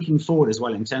about looking forward as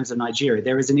well in terms of Nigeria,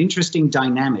 there is an interesting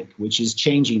dynamic which is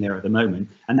changing there at the moment,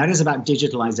 and that is about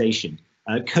digitalization.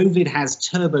 COVID has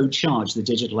turbocharged the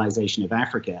digitalization of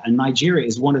Africa, and Nigeria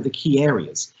is one of the key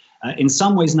areas. In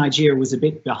some ways, Nigeria was a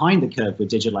bit behind the curve with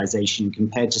digitalization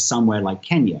compared to somewhere like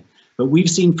Kenya. But we've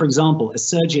seen, for example, a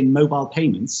surge in mobile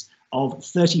payments of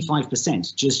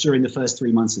 35% just during the first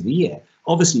 3 months of the year,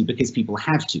 obviously because people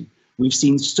have to. We've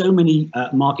seen so many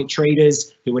market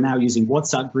traders who are now using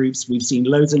WhatsApp groups. We've seen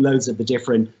loads and loads of the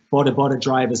different boda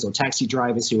drivers or taxi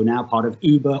drivers who are now part of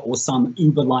Uber or some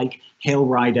Uber-like hail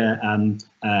rider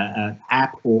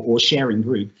app or sharing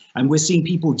group. And we're seeing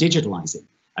people digitalizing.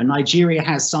 And Nigeria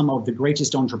has some of the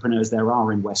greatest entrepreneurs there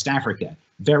are in West Africa.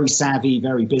 Very savvy,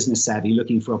 very business savvy,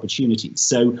 looking for opportunities.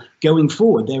 So going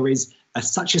forward, there is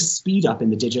such a speed up in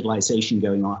the digitalization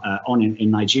going on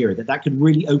in Nigeria that could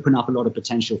really open up a lot of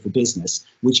potential for business,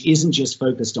 which isn't just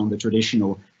focused on the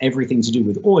traditional everything to do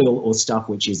with oil or stuff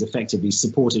which is effectively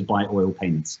supported by oil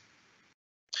payments.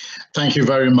 Thank you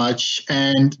very much.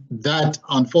 And that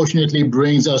unfortunately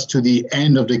brings us to the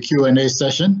end of the Q&A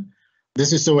session.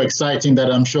 This is so exciting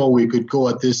that I'm sure we could go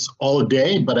at this all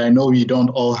day, but I know we don't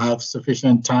all have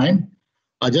sufficient time.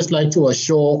 I'd just like to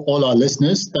assure all our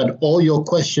listeners that all your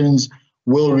questions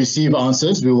will receive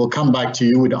answers. We will come back to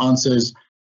you with answers.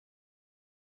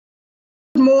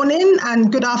 Good morning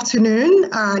and good afternoon,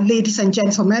 ladies and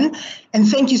gentlemen, and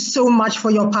thank you so much for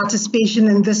your participation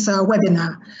in this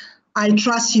webinar. I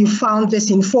trust you found this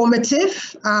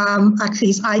informative, at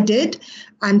least I did,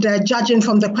 and judging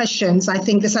from the questions, I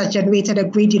think this has generated a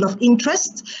great deal of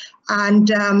interest. And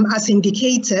as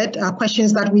indicated,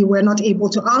 questions that we were not able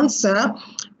to answer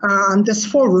on this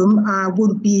forum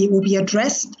will be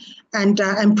addressed and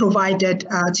provided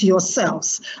to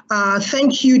yourselves.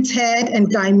 Thank you, Ted and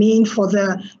Gaimin, for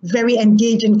the very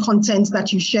engaging content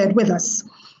that you shared with us.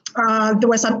 There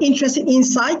were some interesting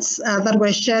insights that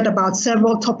were shared about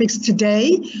several topics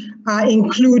today,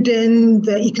 including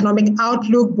the economic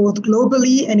outlook both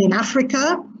globally and in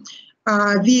Africa.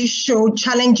 These show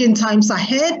challenging times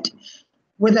ahead,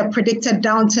 with a predicted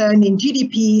downturn in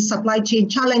GDP, supply chain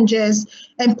challenges,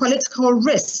 and political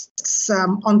risks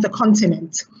on the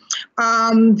continent.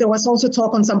 There was also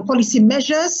talk on some policy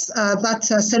measures that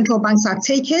central banks are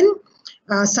taking,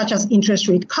 such as interest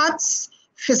rate cuts,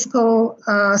 fiscal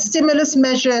stimulus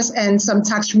measures, and some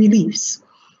tax reliefs.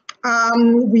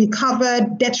 We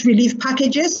covered debt relief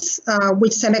packages,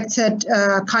 which selected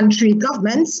country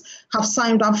governments have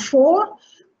signed up for.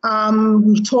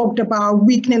 We talked about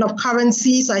weakening of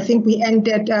currencies. I think we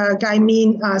ended,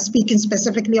 Gaimin, speaking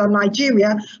specifically on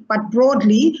Nigeria, but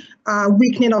broadly,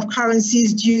 weakening of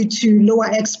currencies due to lower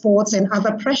exports and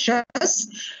other pressures.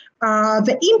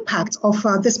 The impact of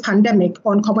this pandemic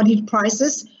on commodity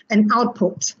prices and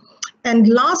output. And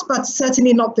last but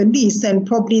certainly not the least, and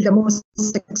probably the most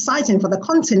exciting for the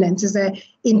continent, is the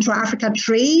intra-Africa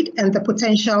trade and the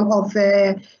potential of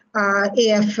the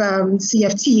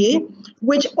AFCFTA,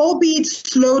 which, albeit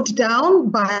slowed down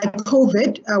by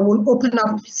COVID, will open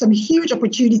up some huge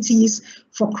opportunities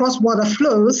for cross-border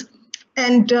flows,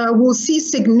 and we'll see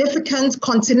significant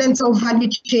continental value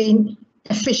chain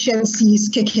efficiencies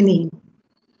kicking in.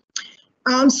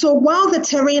 So while the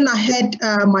terrain ahead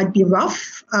might be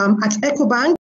rough, at Ecobank,